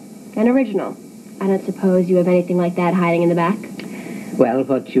special, an original. I don't suppose you have anything like that hiding in the back? Well,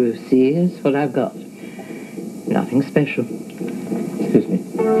 what you see is what I've got. Nothing special. Excuse me.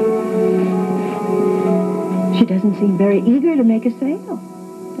 She doesn't seem very eager to make a sale.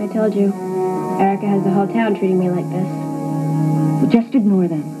 I told you, Erica has the whole town treating me like this. Just ignore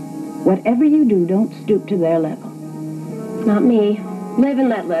them. Whatever you do, don't stoop to their level. Not me. Live and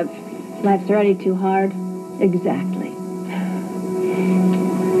let live. Life's already too hard. Exactly.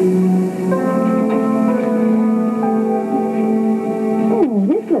 Oh,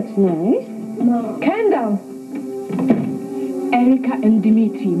 this looks nice. Kendall! Erica and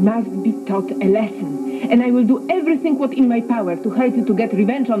Dimitri must be taught a lesson, and I will do everything what in my power to help you to get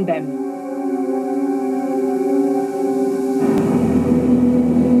revenge on them.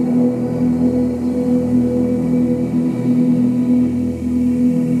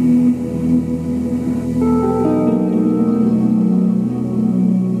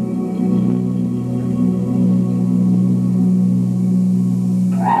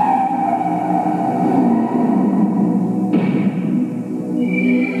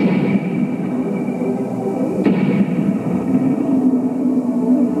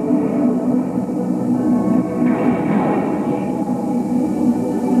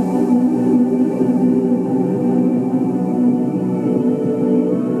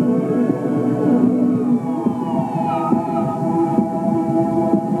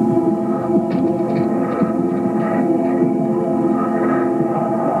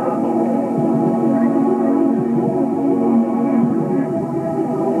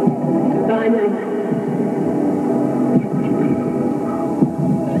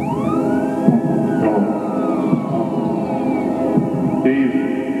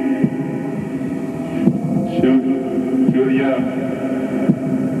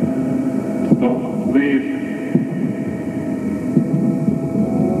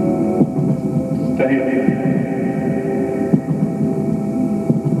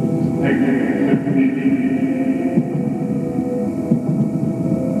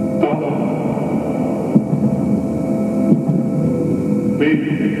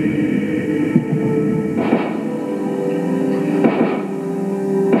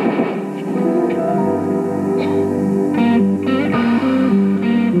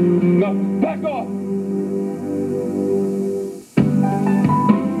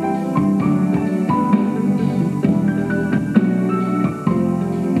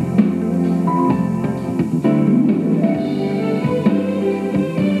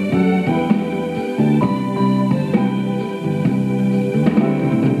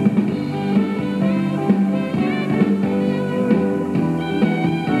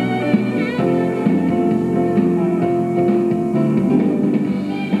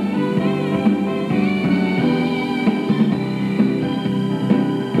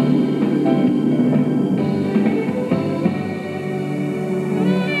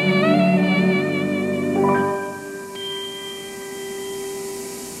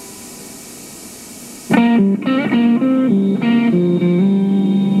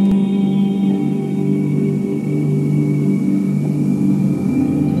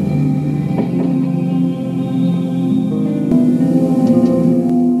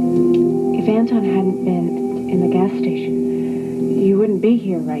 If Anton hadn't been in the gas station, you wouldn't be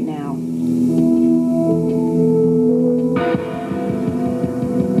here right now.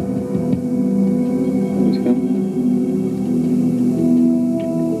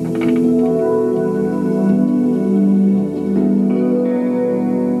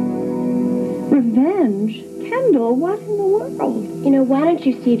 Revenge? Kendall, what in the world? You know, why don't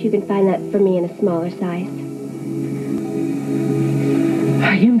you see if you can find that for me in a smaller size?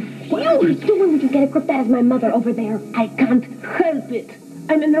 I am What are you doing? Would you get a grip? That is my mother over there. I can't help it.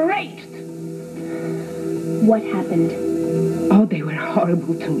 I'm enraged. What happened? Oh, they were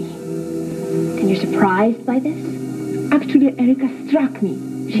horrible to me. And you're surprised by this? Actually, Erica struck me.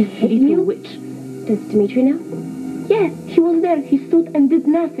 She hit you? Witch. Does Dimitri know? Yes, he was there. He stood and did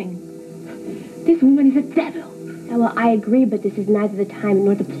nothing. This woman is a devil. Oh, well, I agree, but this is neither the time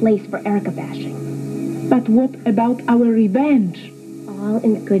nor the place for Erica bashing. But what about our revenge? All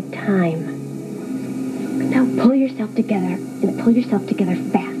in good time. Now pull yourself together, and pull yourself together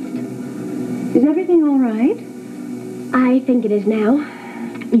fast. Is everything all right? I think it is now.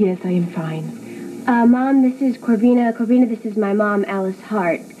 Yes, I am fine. Mom, this is Corvina. Corvina, this is my mom, Alice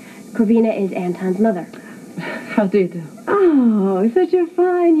Hart. Corvina is Anton's mother. How do you do? Oh, such a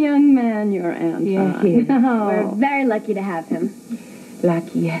fine young man, your Anton. Yes, he is. We're very lucky to have him.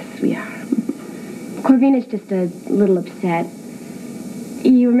 Lucky, yes, we are. Corvina's just a little upset.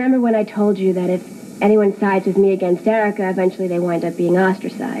 You remember when I told you that if anyone sides with me against Erica, eventually they wind up being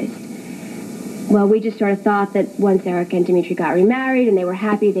ostracized? Well, we just sort of thought that once Erica and Dimitri got remarried and they were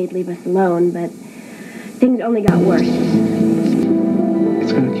happy, they'd leave us alone, but things only got worse.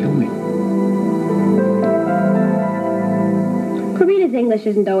 It's gonna kill me. Corvina's English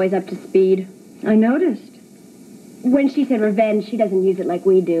isn't always up to speed. I noticed. When she said revenge, she doesn't use it like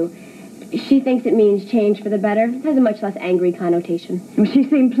we do. She thinks it means change for the better. It has a much less angry connotation. Well, she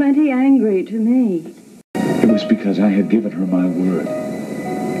seemed plenty angry to me. It was because I had given her my word,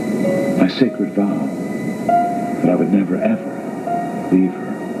 my sacred vow, that I would never, ever leave her.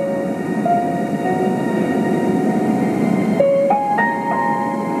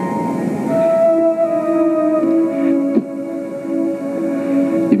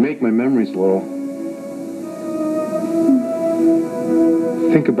 You make my memories, Laurel.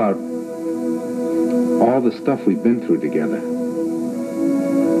 Think about all the stuff we've been through together.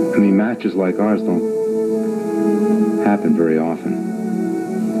 I mean, matches like ours don't happen very often.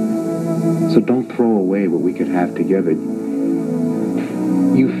 So don't throw away what we could have together.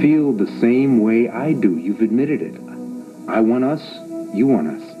 You feel the same way I do. You've admitted it. I want us, you want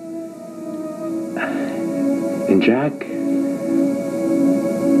us. And Jack,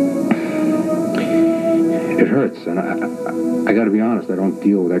 it hurts, and I gotta be honest, I don't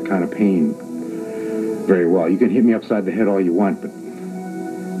deal with that kind of pain very well. You can hit me upside the head all you want, but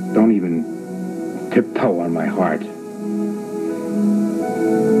don't even tiptoe on my heart.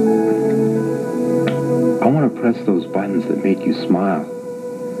 I want to press those buttons that make you smile.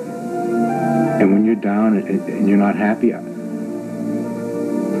 And when you're down and you're not happy, I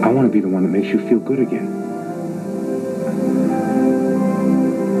want to be the one that makes you feel good again.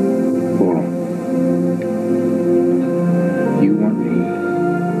 Laurel, you want me,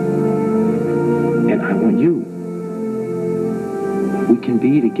 and I want you. We can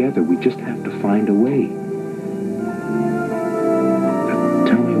be together. We just have to find a way. Now,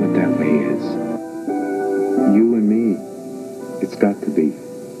 tell me what that way is.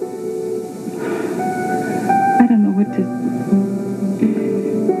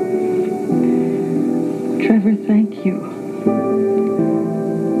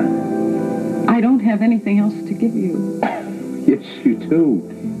 have anything else to give you. Yes, you do.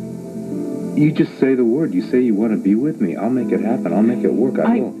 You just say the word. You say you want to be with me. I'll make it happen. I'll make it work.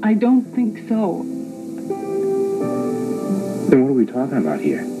 I will. I don't think so. Then what are we talking about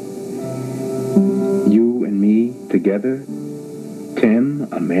here? You and me together? Tim,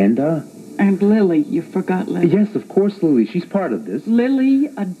 Amanda? And Lily. You forgot Lily. Yes, of course, Lily. She's part of this. Lily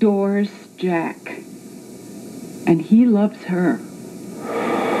adores Jack. And he loves her.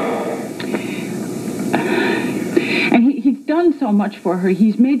 And he's done so much for her.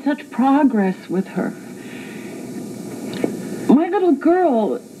 He's made such progress with her. My little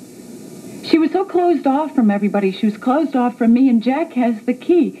girl, she was so closed off from everybody. She was closed off from me, and Jack has the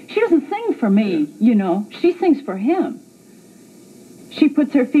key. She doesn't sing for me, you know. She sings for him. She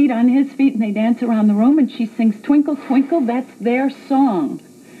puts her feet on his feet, and they dance around the room, and she sings Twinkle, Twinkle. That's their song.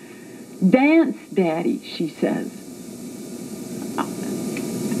 Dance, Daddy, she says.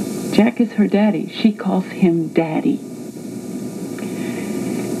 Jack is her daddy. She calls him Daddy.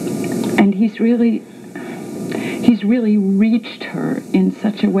 And he's really reached her in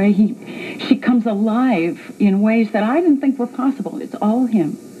such a way. She comes alive in ways that I didn't think were possible. It's all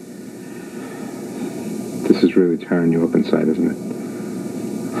him. This is really tearing you up inside, isn't it?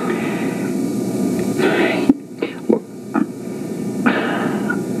 Look,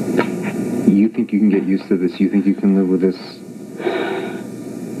 you think you can get used to this? You think you can live with this?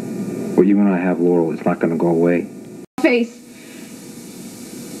 Well, you and I have Laurel. It's not going to go away. Face.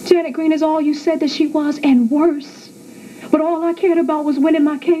 Janet Green is all you said that she was, and worse. But all I cared about was winning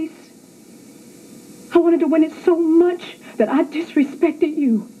my case. I wanted to win it so much that I disrespected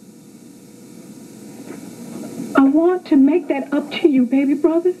you. I want to make that up to you, baby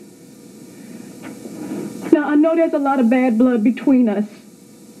brother. Now, I know there's a lot of bad blood between us.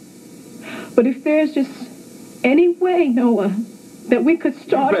 But if there's just any way, Noah, that we could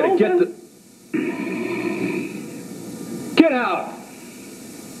start over... Get out!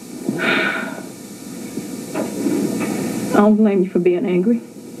 I don't blame you for being angry.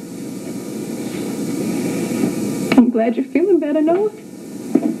 I'm glad you're feeling better, Noah.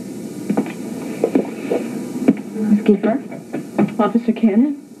 Miss Keeper, Officer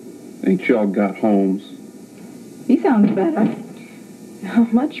Cannon. Ain't y'all got homes? He sounds better. Oh,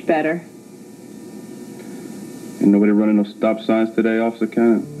 much better. Ain't nobody running no stop signs today, Officer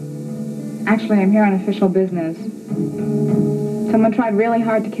Cannon? Actually, I'm here on official business. Someone tried really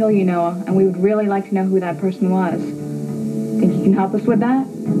hard to kill you, Noah, and we would really like to know who that person was. Think you can help us with that?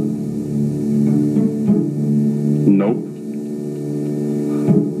 Nope.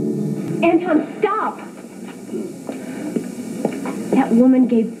 Anton, stop! That woman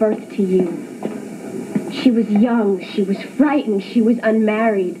gave birth to you. She was young, she was frightened, she was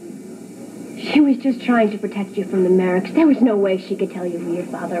unmarried. She was just trying to protect you from the Merricks. There was no way she could tell you who your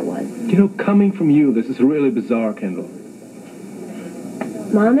father was. You know, coming from you, this is really bizarre, Kendall.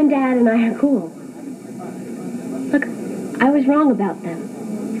 Mom and Dad and I are cool. Look, I was wrong about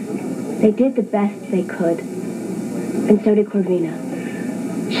them. They did the best they could. And so did Corvina.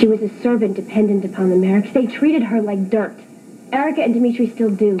 She was a servant dependent upon the Merricks. They treated her like dirt. Erica and Dimitri still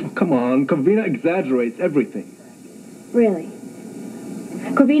do. Oh, come on, Corvina exaggerates everything. Really?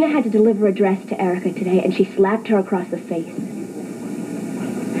 Corvina had to deliver a dress to Erica today, and she slapped her across the face.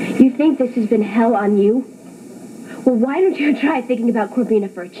 You think this has been hell on you? Well, why don't you try thinking about Corvina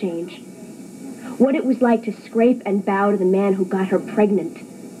for a change? What it was like to scrape and bow to the man who got her pregnant.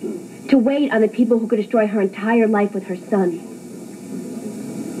 To wait on the people who could destroy her entire life with her son.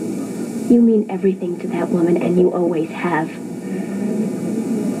 You mean everything to that woman, and you always have.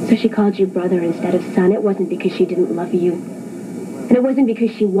 So she called you brother instead of son. It wasn't because she didn't love you. And it wasn't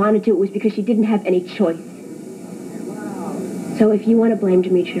because she wanted to. It was because she didn't have any choice. So if you want to blame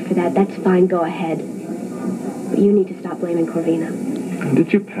Dimitri for that, that's fine. Go ahead. But you need to stop blaming Corvina.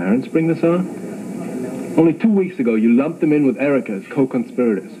 Did your parents bring this on? Only 2 weeks ago, you lumped them in with Erica as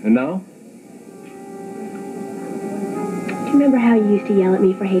co-conspirators. And now? Do you remember how you used to yell at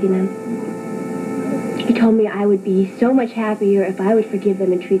me for hating them? You told me I would be so much happier if I would forgive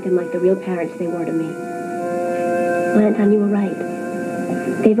them and treat them like the real parents they were to me. Well, Anton, you were right.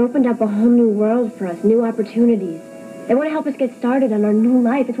 They've opened up a whole new world for us, new opportunities. They want to help us get started on our new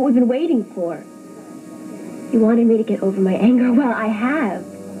life. It's what we've been waiting for. You wanted me to get over my anger. Well, I have.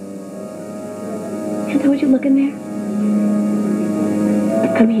 Anton, would you look in there?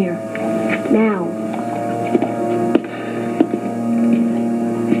 Come here. Now.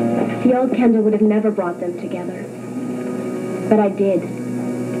 The old Kendall would have never brought them together. But I did.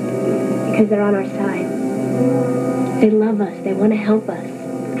 Because they're on our side. They love us. They want to help us.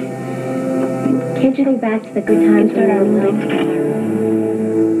 Can't you think back to the good times we were together?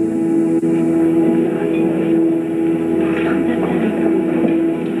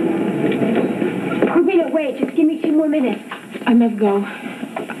 must go.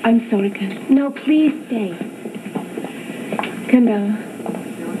 I'm sorry, Kendall. No, please stay. Kendall,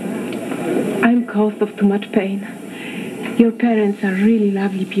 I'm caused of too much pain. Your parents are really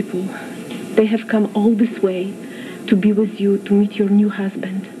lovely people. They have come all this way to be with you, to meet your new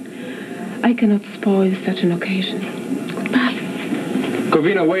husband. I cannot spoil such an occasion. Goodbye.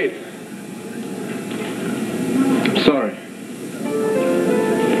 Corvina, wait. I'm sorry.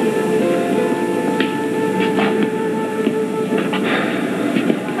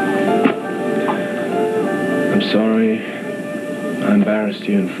 I'm sorry I embarrassed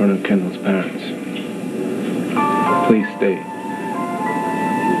you in front of Kendall's parents. Please stay.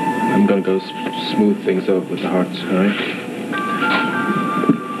 I'm gonna go smooth things up with the hearts, all right?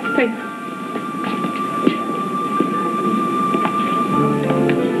 Thanks.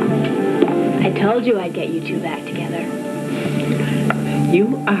 I told you I'd get you two back together.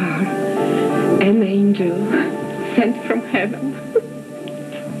 You are an angel sent from heaven.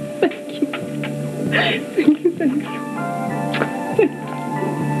 Thank you. Thank you, thank you.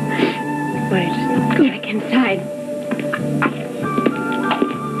 Why don't you just go back inside?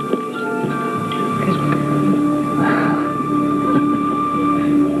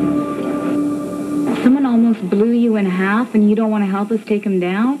 Someone almost blew you in half and you don't want to help us take him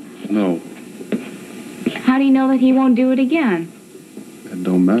down? No, How do you know that he won't do it again? it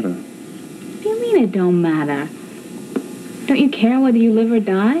don't matter. What do you mean it don't matter? Don't you care whether you live or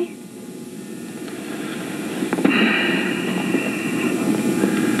die?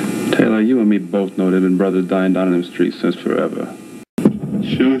 Taylor, you and me both know they've been brothers dying down in the streets since forever.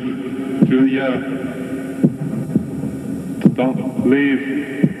 Shoot, Julia. Don't leave.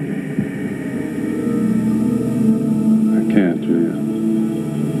 I can't, Julia.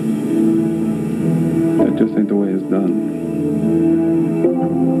 That just ain't the way it's done.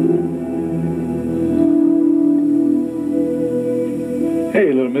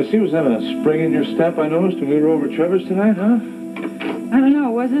 Hey, little missy, was that a spring in your step I noticed when we were over at Trevor's tonight, huh? I don't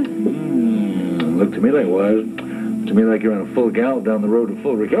know, was it? Looked to me like it was. To me like you're on a full gallop down the road to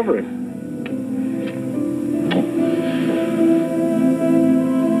full recovery.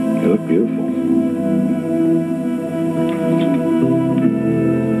 You look beautiful.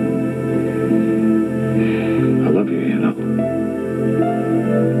 I love you, you know.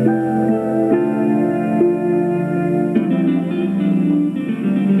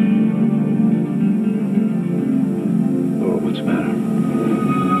 Laurel, what's the matter?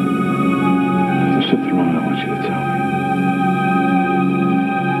 There's something wrong I want you to tell me.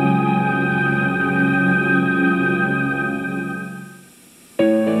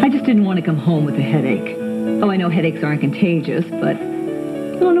 I just didn't want to come home with a headache. Oh, I know headaches aren't contagious, but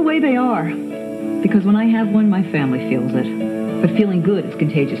well, in a way they are. Because when I have one, my family feels it. But feeling good is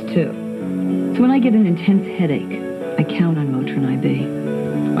contagious too. So when I get an intense headache, I count on Motrin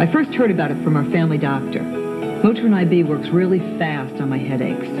IB. I first heard about it from our family doctor. Motrin IB works really fast on my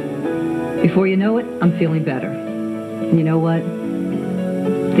headaches. Before you know it, I'm feeling better. And you know what?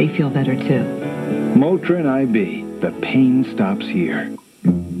 They feel better too. Motrin IB. The pain stops here.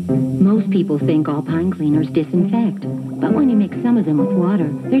 Most people think all pine cleaners disinfect, but when you mix some of them with water,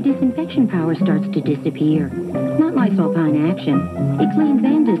 their disinfection power starts to disappear. Not Lysol Pine Action. It cleans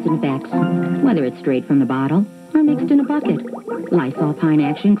and disinfects, whether it's straight from the bottle or mixed in a bucket. Lysol Pine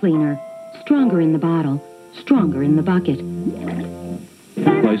Action Cleaner. Stronger in the bottle, stronger in the bucket.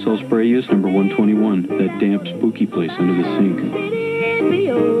 Lysol spray use number 121, that damp, spooky place under the sink.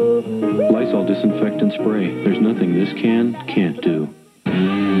 Lysol disinfectant spray. There's nothing this can can't do.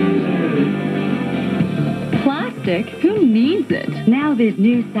 Plastic? Who needs it? Now there's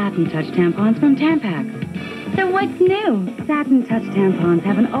new Satin Touch tampons from Tampax. So what's new? Satin Touch tampons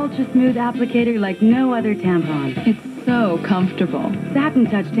have an ultra-smooth applicator like no other tampon. It's so comfortable. Satin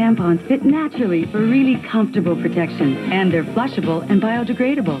Touch tampons fit naturally for really comfortable protection. And they're flushable and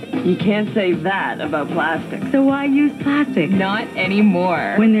biodegradable. You can't say that about plastic. So why use plastic? Not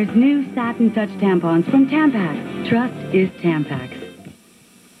anymore. When there's new Satin Touch tampons from Tampax, trust is Tampax.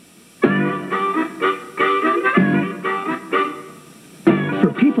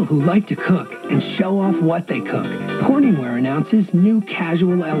 For people who like to cook and show off what they cook, Corningware announces new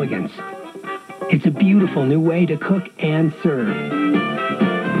Casual Elegance. It's a beautiful new way to cook and serve.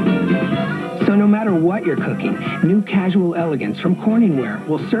 So no matter what you're cooking, new Casual Elegance from Corningware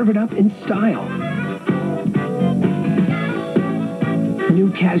will serve it up in style.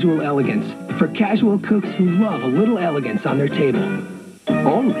 New Casual Elegance for casual cooks who love a little elegance on their table.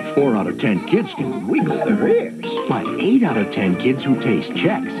 Only 4 out of 10 kids can wiggle their ears. But 8 out of 10 kids who taste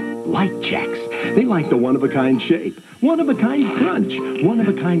Chex like Chex. They like the one-of-a-kind shape, one-of-a-kind crunch,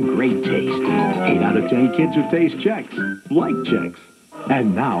 one-of-a-kind great taste. 8 out of 10 kids who taste Chex like Chex.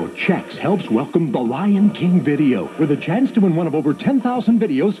 And now, Chex helps welcome the Lion King video with a chance to win one of over 10,000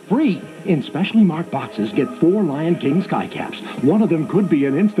 videos free. In specially marked boxes, get 4 Lion King sky caps. One of them could be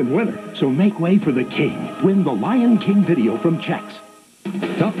an instant winner. So make way for the king. Win the Lion King video from Chex.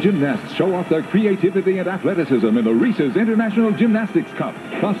 Top gymnasts show off their creativity and athleticism in the Reese's International Gymnastics Cup,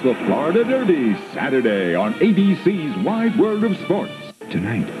 plus the Florida Derby, Saturday on ABC's Wide World of Sports.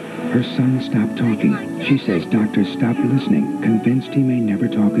 Tonight, her son stopped talking. She says doctors stopped listening, convinced he may never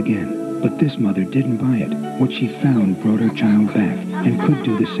talk again. But this mother didn't buy it. What she found brought her child back and could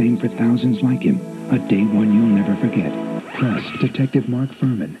do the same for thousands like him. A day one you'll never forget. Plus, Detective Mark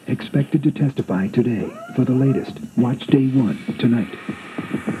Furman, expected to testify today. For the latest, watch Day 1 tonight.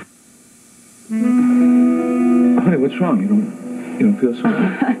 Honey, what's wrong? You don't feel so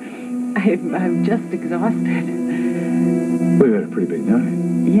well? I'm just exhausted. We had a pretty big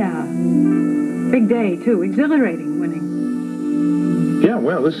night. Yeah. Big day, too. Exhilarating winning. Yeah,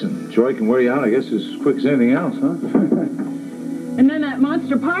 well, listen, joy can wear you out, I guess, as quick as anything else, huh? And then that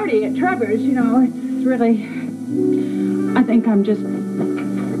monster party at Trevor's, it's really... I think I'm just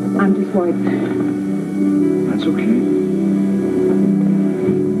worried. That's okay.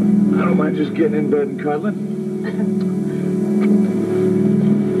 I don't mind just getting in bed and cuddling.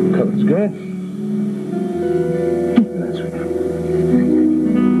 Cuddling's good. That's right.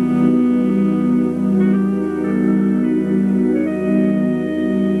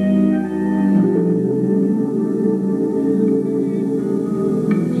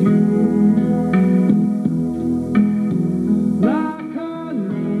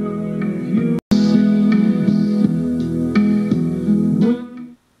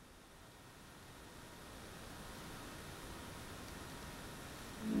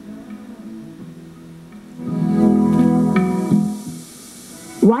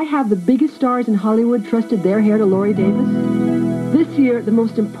 Why have the biggest stars in Hollywood trusted their hair to Laurie Davis? This year, the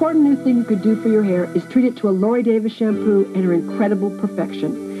most important new thing you could do for your hair is treat it to a Laurie Davis shampoo and her incredible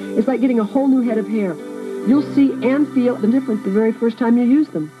perfection. It's like getting a whole new head of hair. You'll see and feel the difference the very first time you use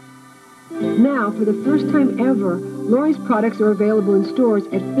them. Now, for the first time ever, Laurie's products are available in stores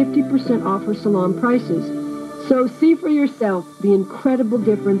at 50% off her salon prices. So see for yourself the incredible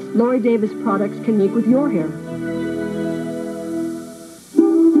difference Laurie Davis products can make with your hair.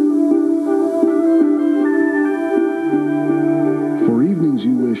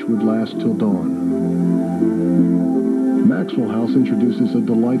 Would last till dawn. Maxwell House introduces a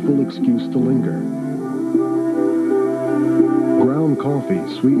delightful excuse to linger. Ground coffee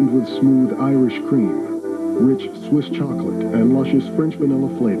sweetened with smooth Irish cream, rich Swiss chocolate, and luscious French vanilla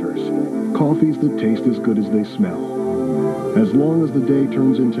flavors. Coffees that taste as good as they smell. As long as the day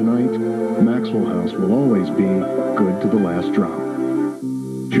turns into night, Maxwell House will always be good to the last drop.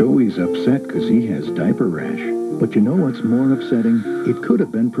 Joey's upset because he has diaper rash. But you know what's more upsetting? It could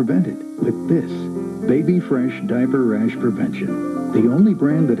have been prevented with this Baby Fresh Diaper Rash Prevention. The only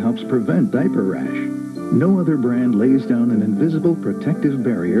brand that helps prevent diaper rash. No other brand lays down an invisible protective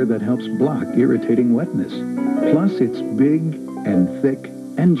barrier that helps block irritating wetness. Plus, it's big and thick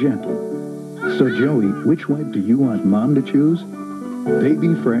and gentle. So, Joey, which wipe do you want Mom to choose?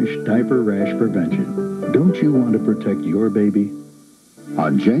 Baby Fresh Diaper Rash Prevention. Don't you want to protect your baby?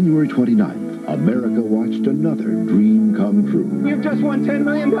 On January 29th, America watched another dream come true. You've just won $10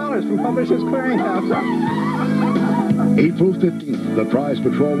 million from Publishers Clearinghouse. April 15th, the Prize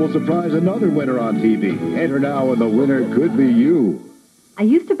Patrol will surprise another winner on TV. Enter now and the winner could be you. I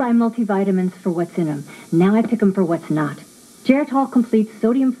used to buy multivitamins for what's in them. Now I pick them for what's not. Geritol Complete's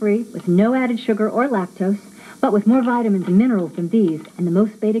sodium-free with no added sugar or lactose, but with more vitamins and minerals than these and the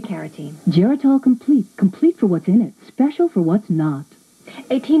most beta-carotene. Geritol Complete. Complete for what's in it. Special for what's not.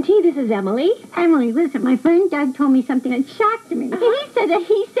 AT&T, this is Emily. Emily, listen, my friend Doug told me something that shocked me. He said that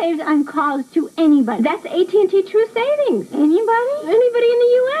he saves on calls to anybody. That's AT&T True Savings. Anybody? Anybody in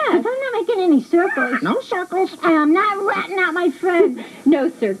the U.S. I'm not making any circles. No circles. And I'm not ratting out my friends. No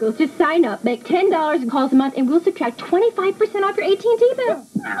circles. Just sign up, make $10 in calls a month, and we'll subtract 25% off your AT&T bill.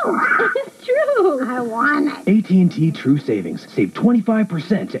 No. It's true. I want it. AT&T True Savings. Save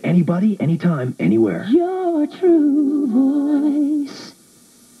 25% to anybody, anytime, anywhere. Your true voice.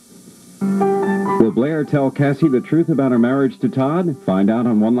 Will Blair tell Cassie the truth about her marriage to Todd? Find out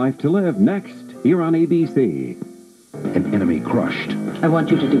on One Life to Live next, here on ABC. An enemy crushed. I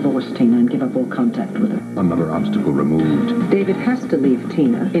want you to divorce Tina and give up all contact with her. Another obstacle removed. David has to leave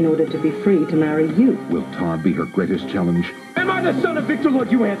Tina in order to be free to marry you. Will Todd be her greatest challenge? Am I the son of Victor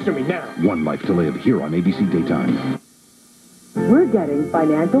Lord? You answer me now. One Life to Live, here on ABC Daytime. We're getting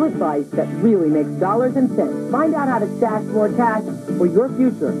financial advice that really makes dollars and cents. Find out how to stash more cash for your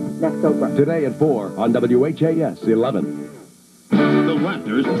future next Oprah. Today at 4 on WHAS 11. The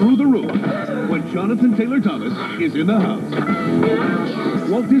laughter's through the roof when Jonathan Taylor Thomas is in the house.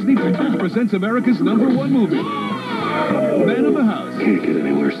 Walt Disney Pictures presents America's #1 movie, Man of the House. Can't get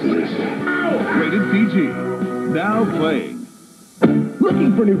any worse than this. Rated PG. Now playing.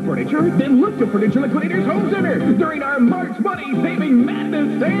 Looking for new furniture? Then look to Furniture Liquidators Home Center during our March Money Saving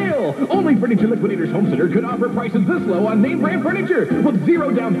Madness Sale. Only Furniture Liquidators Home Center could offer prices this low on name brand furniture with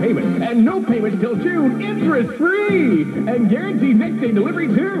 0 down payment and no payment till June, interest-free. And guaranteed next-day delivery,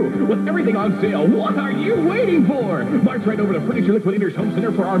 too. With everything on sale, what are you waiting for? March right over to Furniture Liquidators Home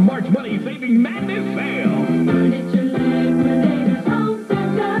Center for our March Money Saving Madness Sale. Furniture Liquidators Home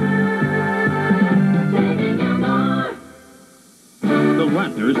Center. Saving you more. The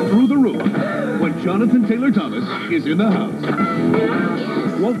laughter's through the roof when Jonathan Taylor Thomas is in the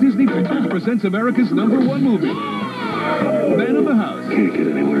house. Walt Disney Pictures presents America's #1 movie, Man of the House. Can't get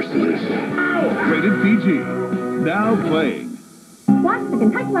any worse than this. Rated PG. Now playing. Watch the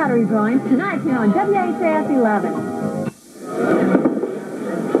Kentucky Lottery drawings tonight here on WHAS 11.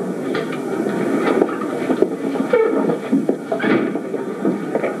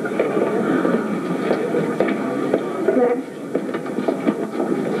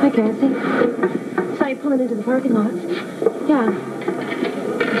 Hi, Nancy. Saw you pulling into the parking lot. Yeah.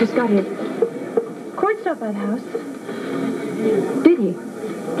 I just got here. Cord stopped by the house. Did he?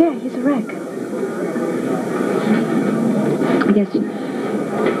 Yeah, he's a wreck. I guess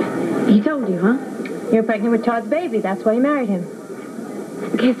he told you, huh? You're pregnant with Todd's baby. That's why you married him.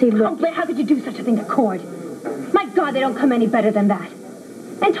 Casey, look. Oh, Blair, how could you do such a thing to Cord? My God, they don't come any better than that.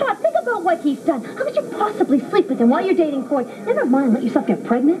 And Todd, think about what he's done. How could you possibly sleep with him while you're dating Cord? Never mind, let yourself get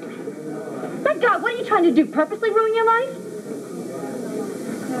pregnant. My God, what are you trying to do? Purposely ruin your life?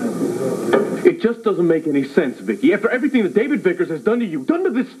 It just doesn't make any sense, Vicky. After everything that David Vickers has done to you, done to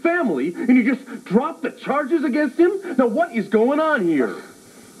this family, and you just drop the charges against him? Now, what is going on here?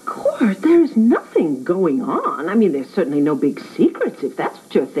 Cord, there's nothing going on. I mean, there's certainly no big secrets, if that's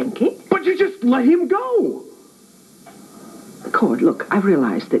what you're thinking. But you just let him go. Cord, look, I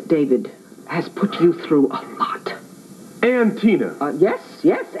realize that David has put you through a lot. And Tina. Yes,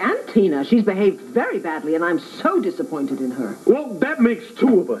 and Tina. She's behaved very badly, and I'm so disappointed in her. Well, that makes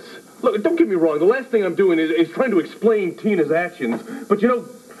 2 of us. Look, don't get me wrong. The last thing I'm doing is trying to explain Tina's actions. But, you know,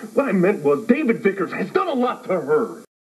 what I meant was David Vickers has done a lot to her.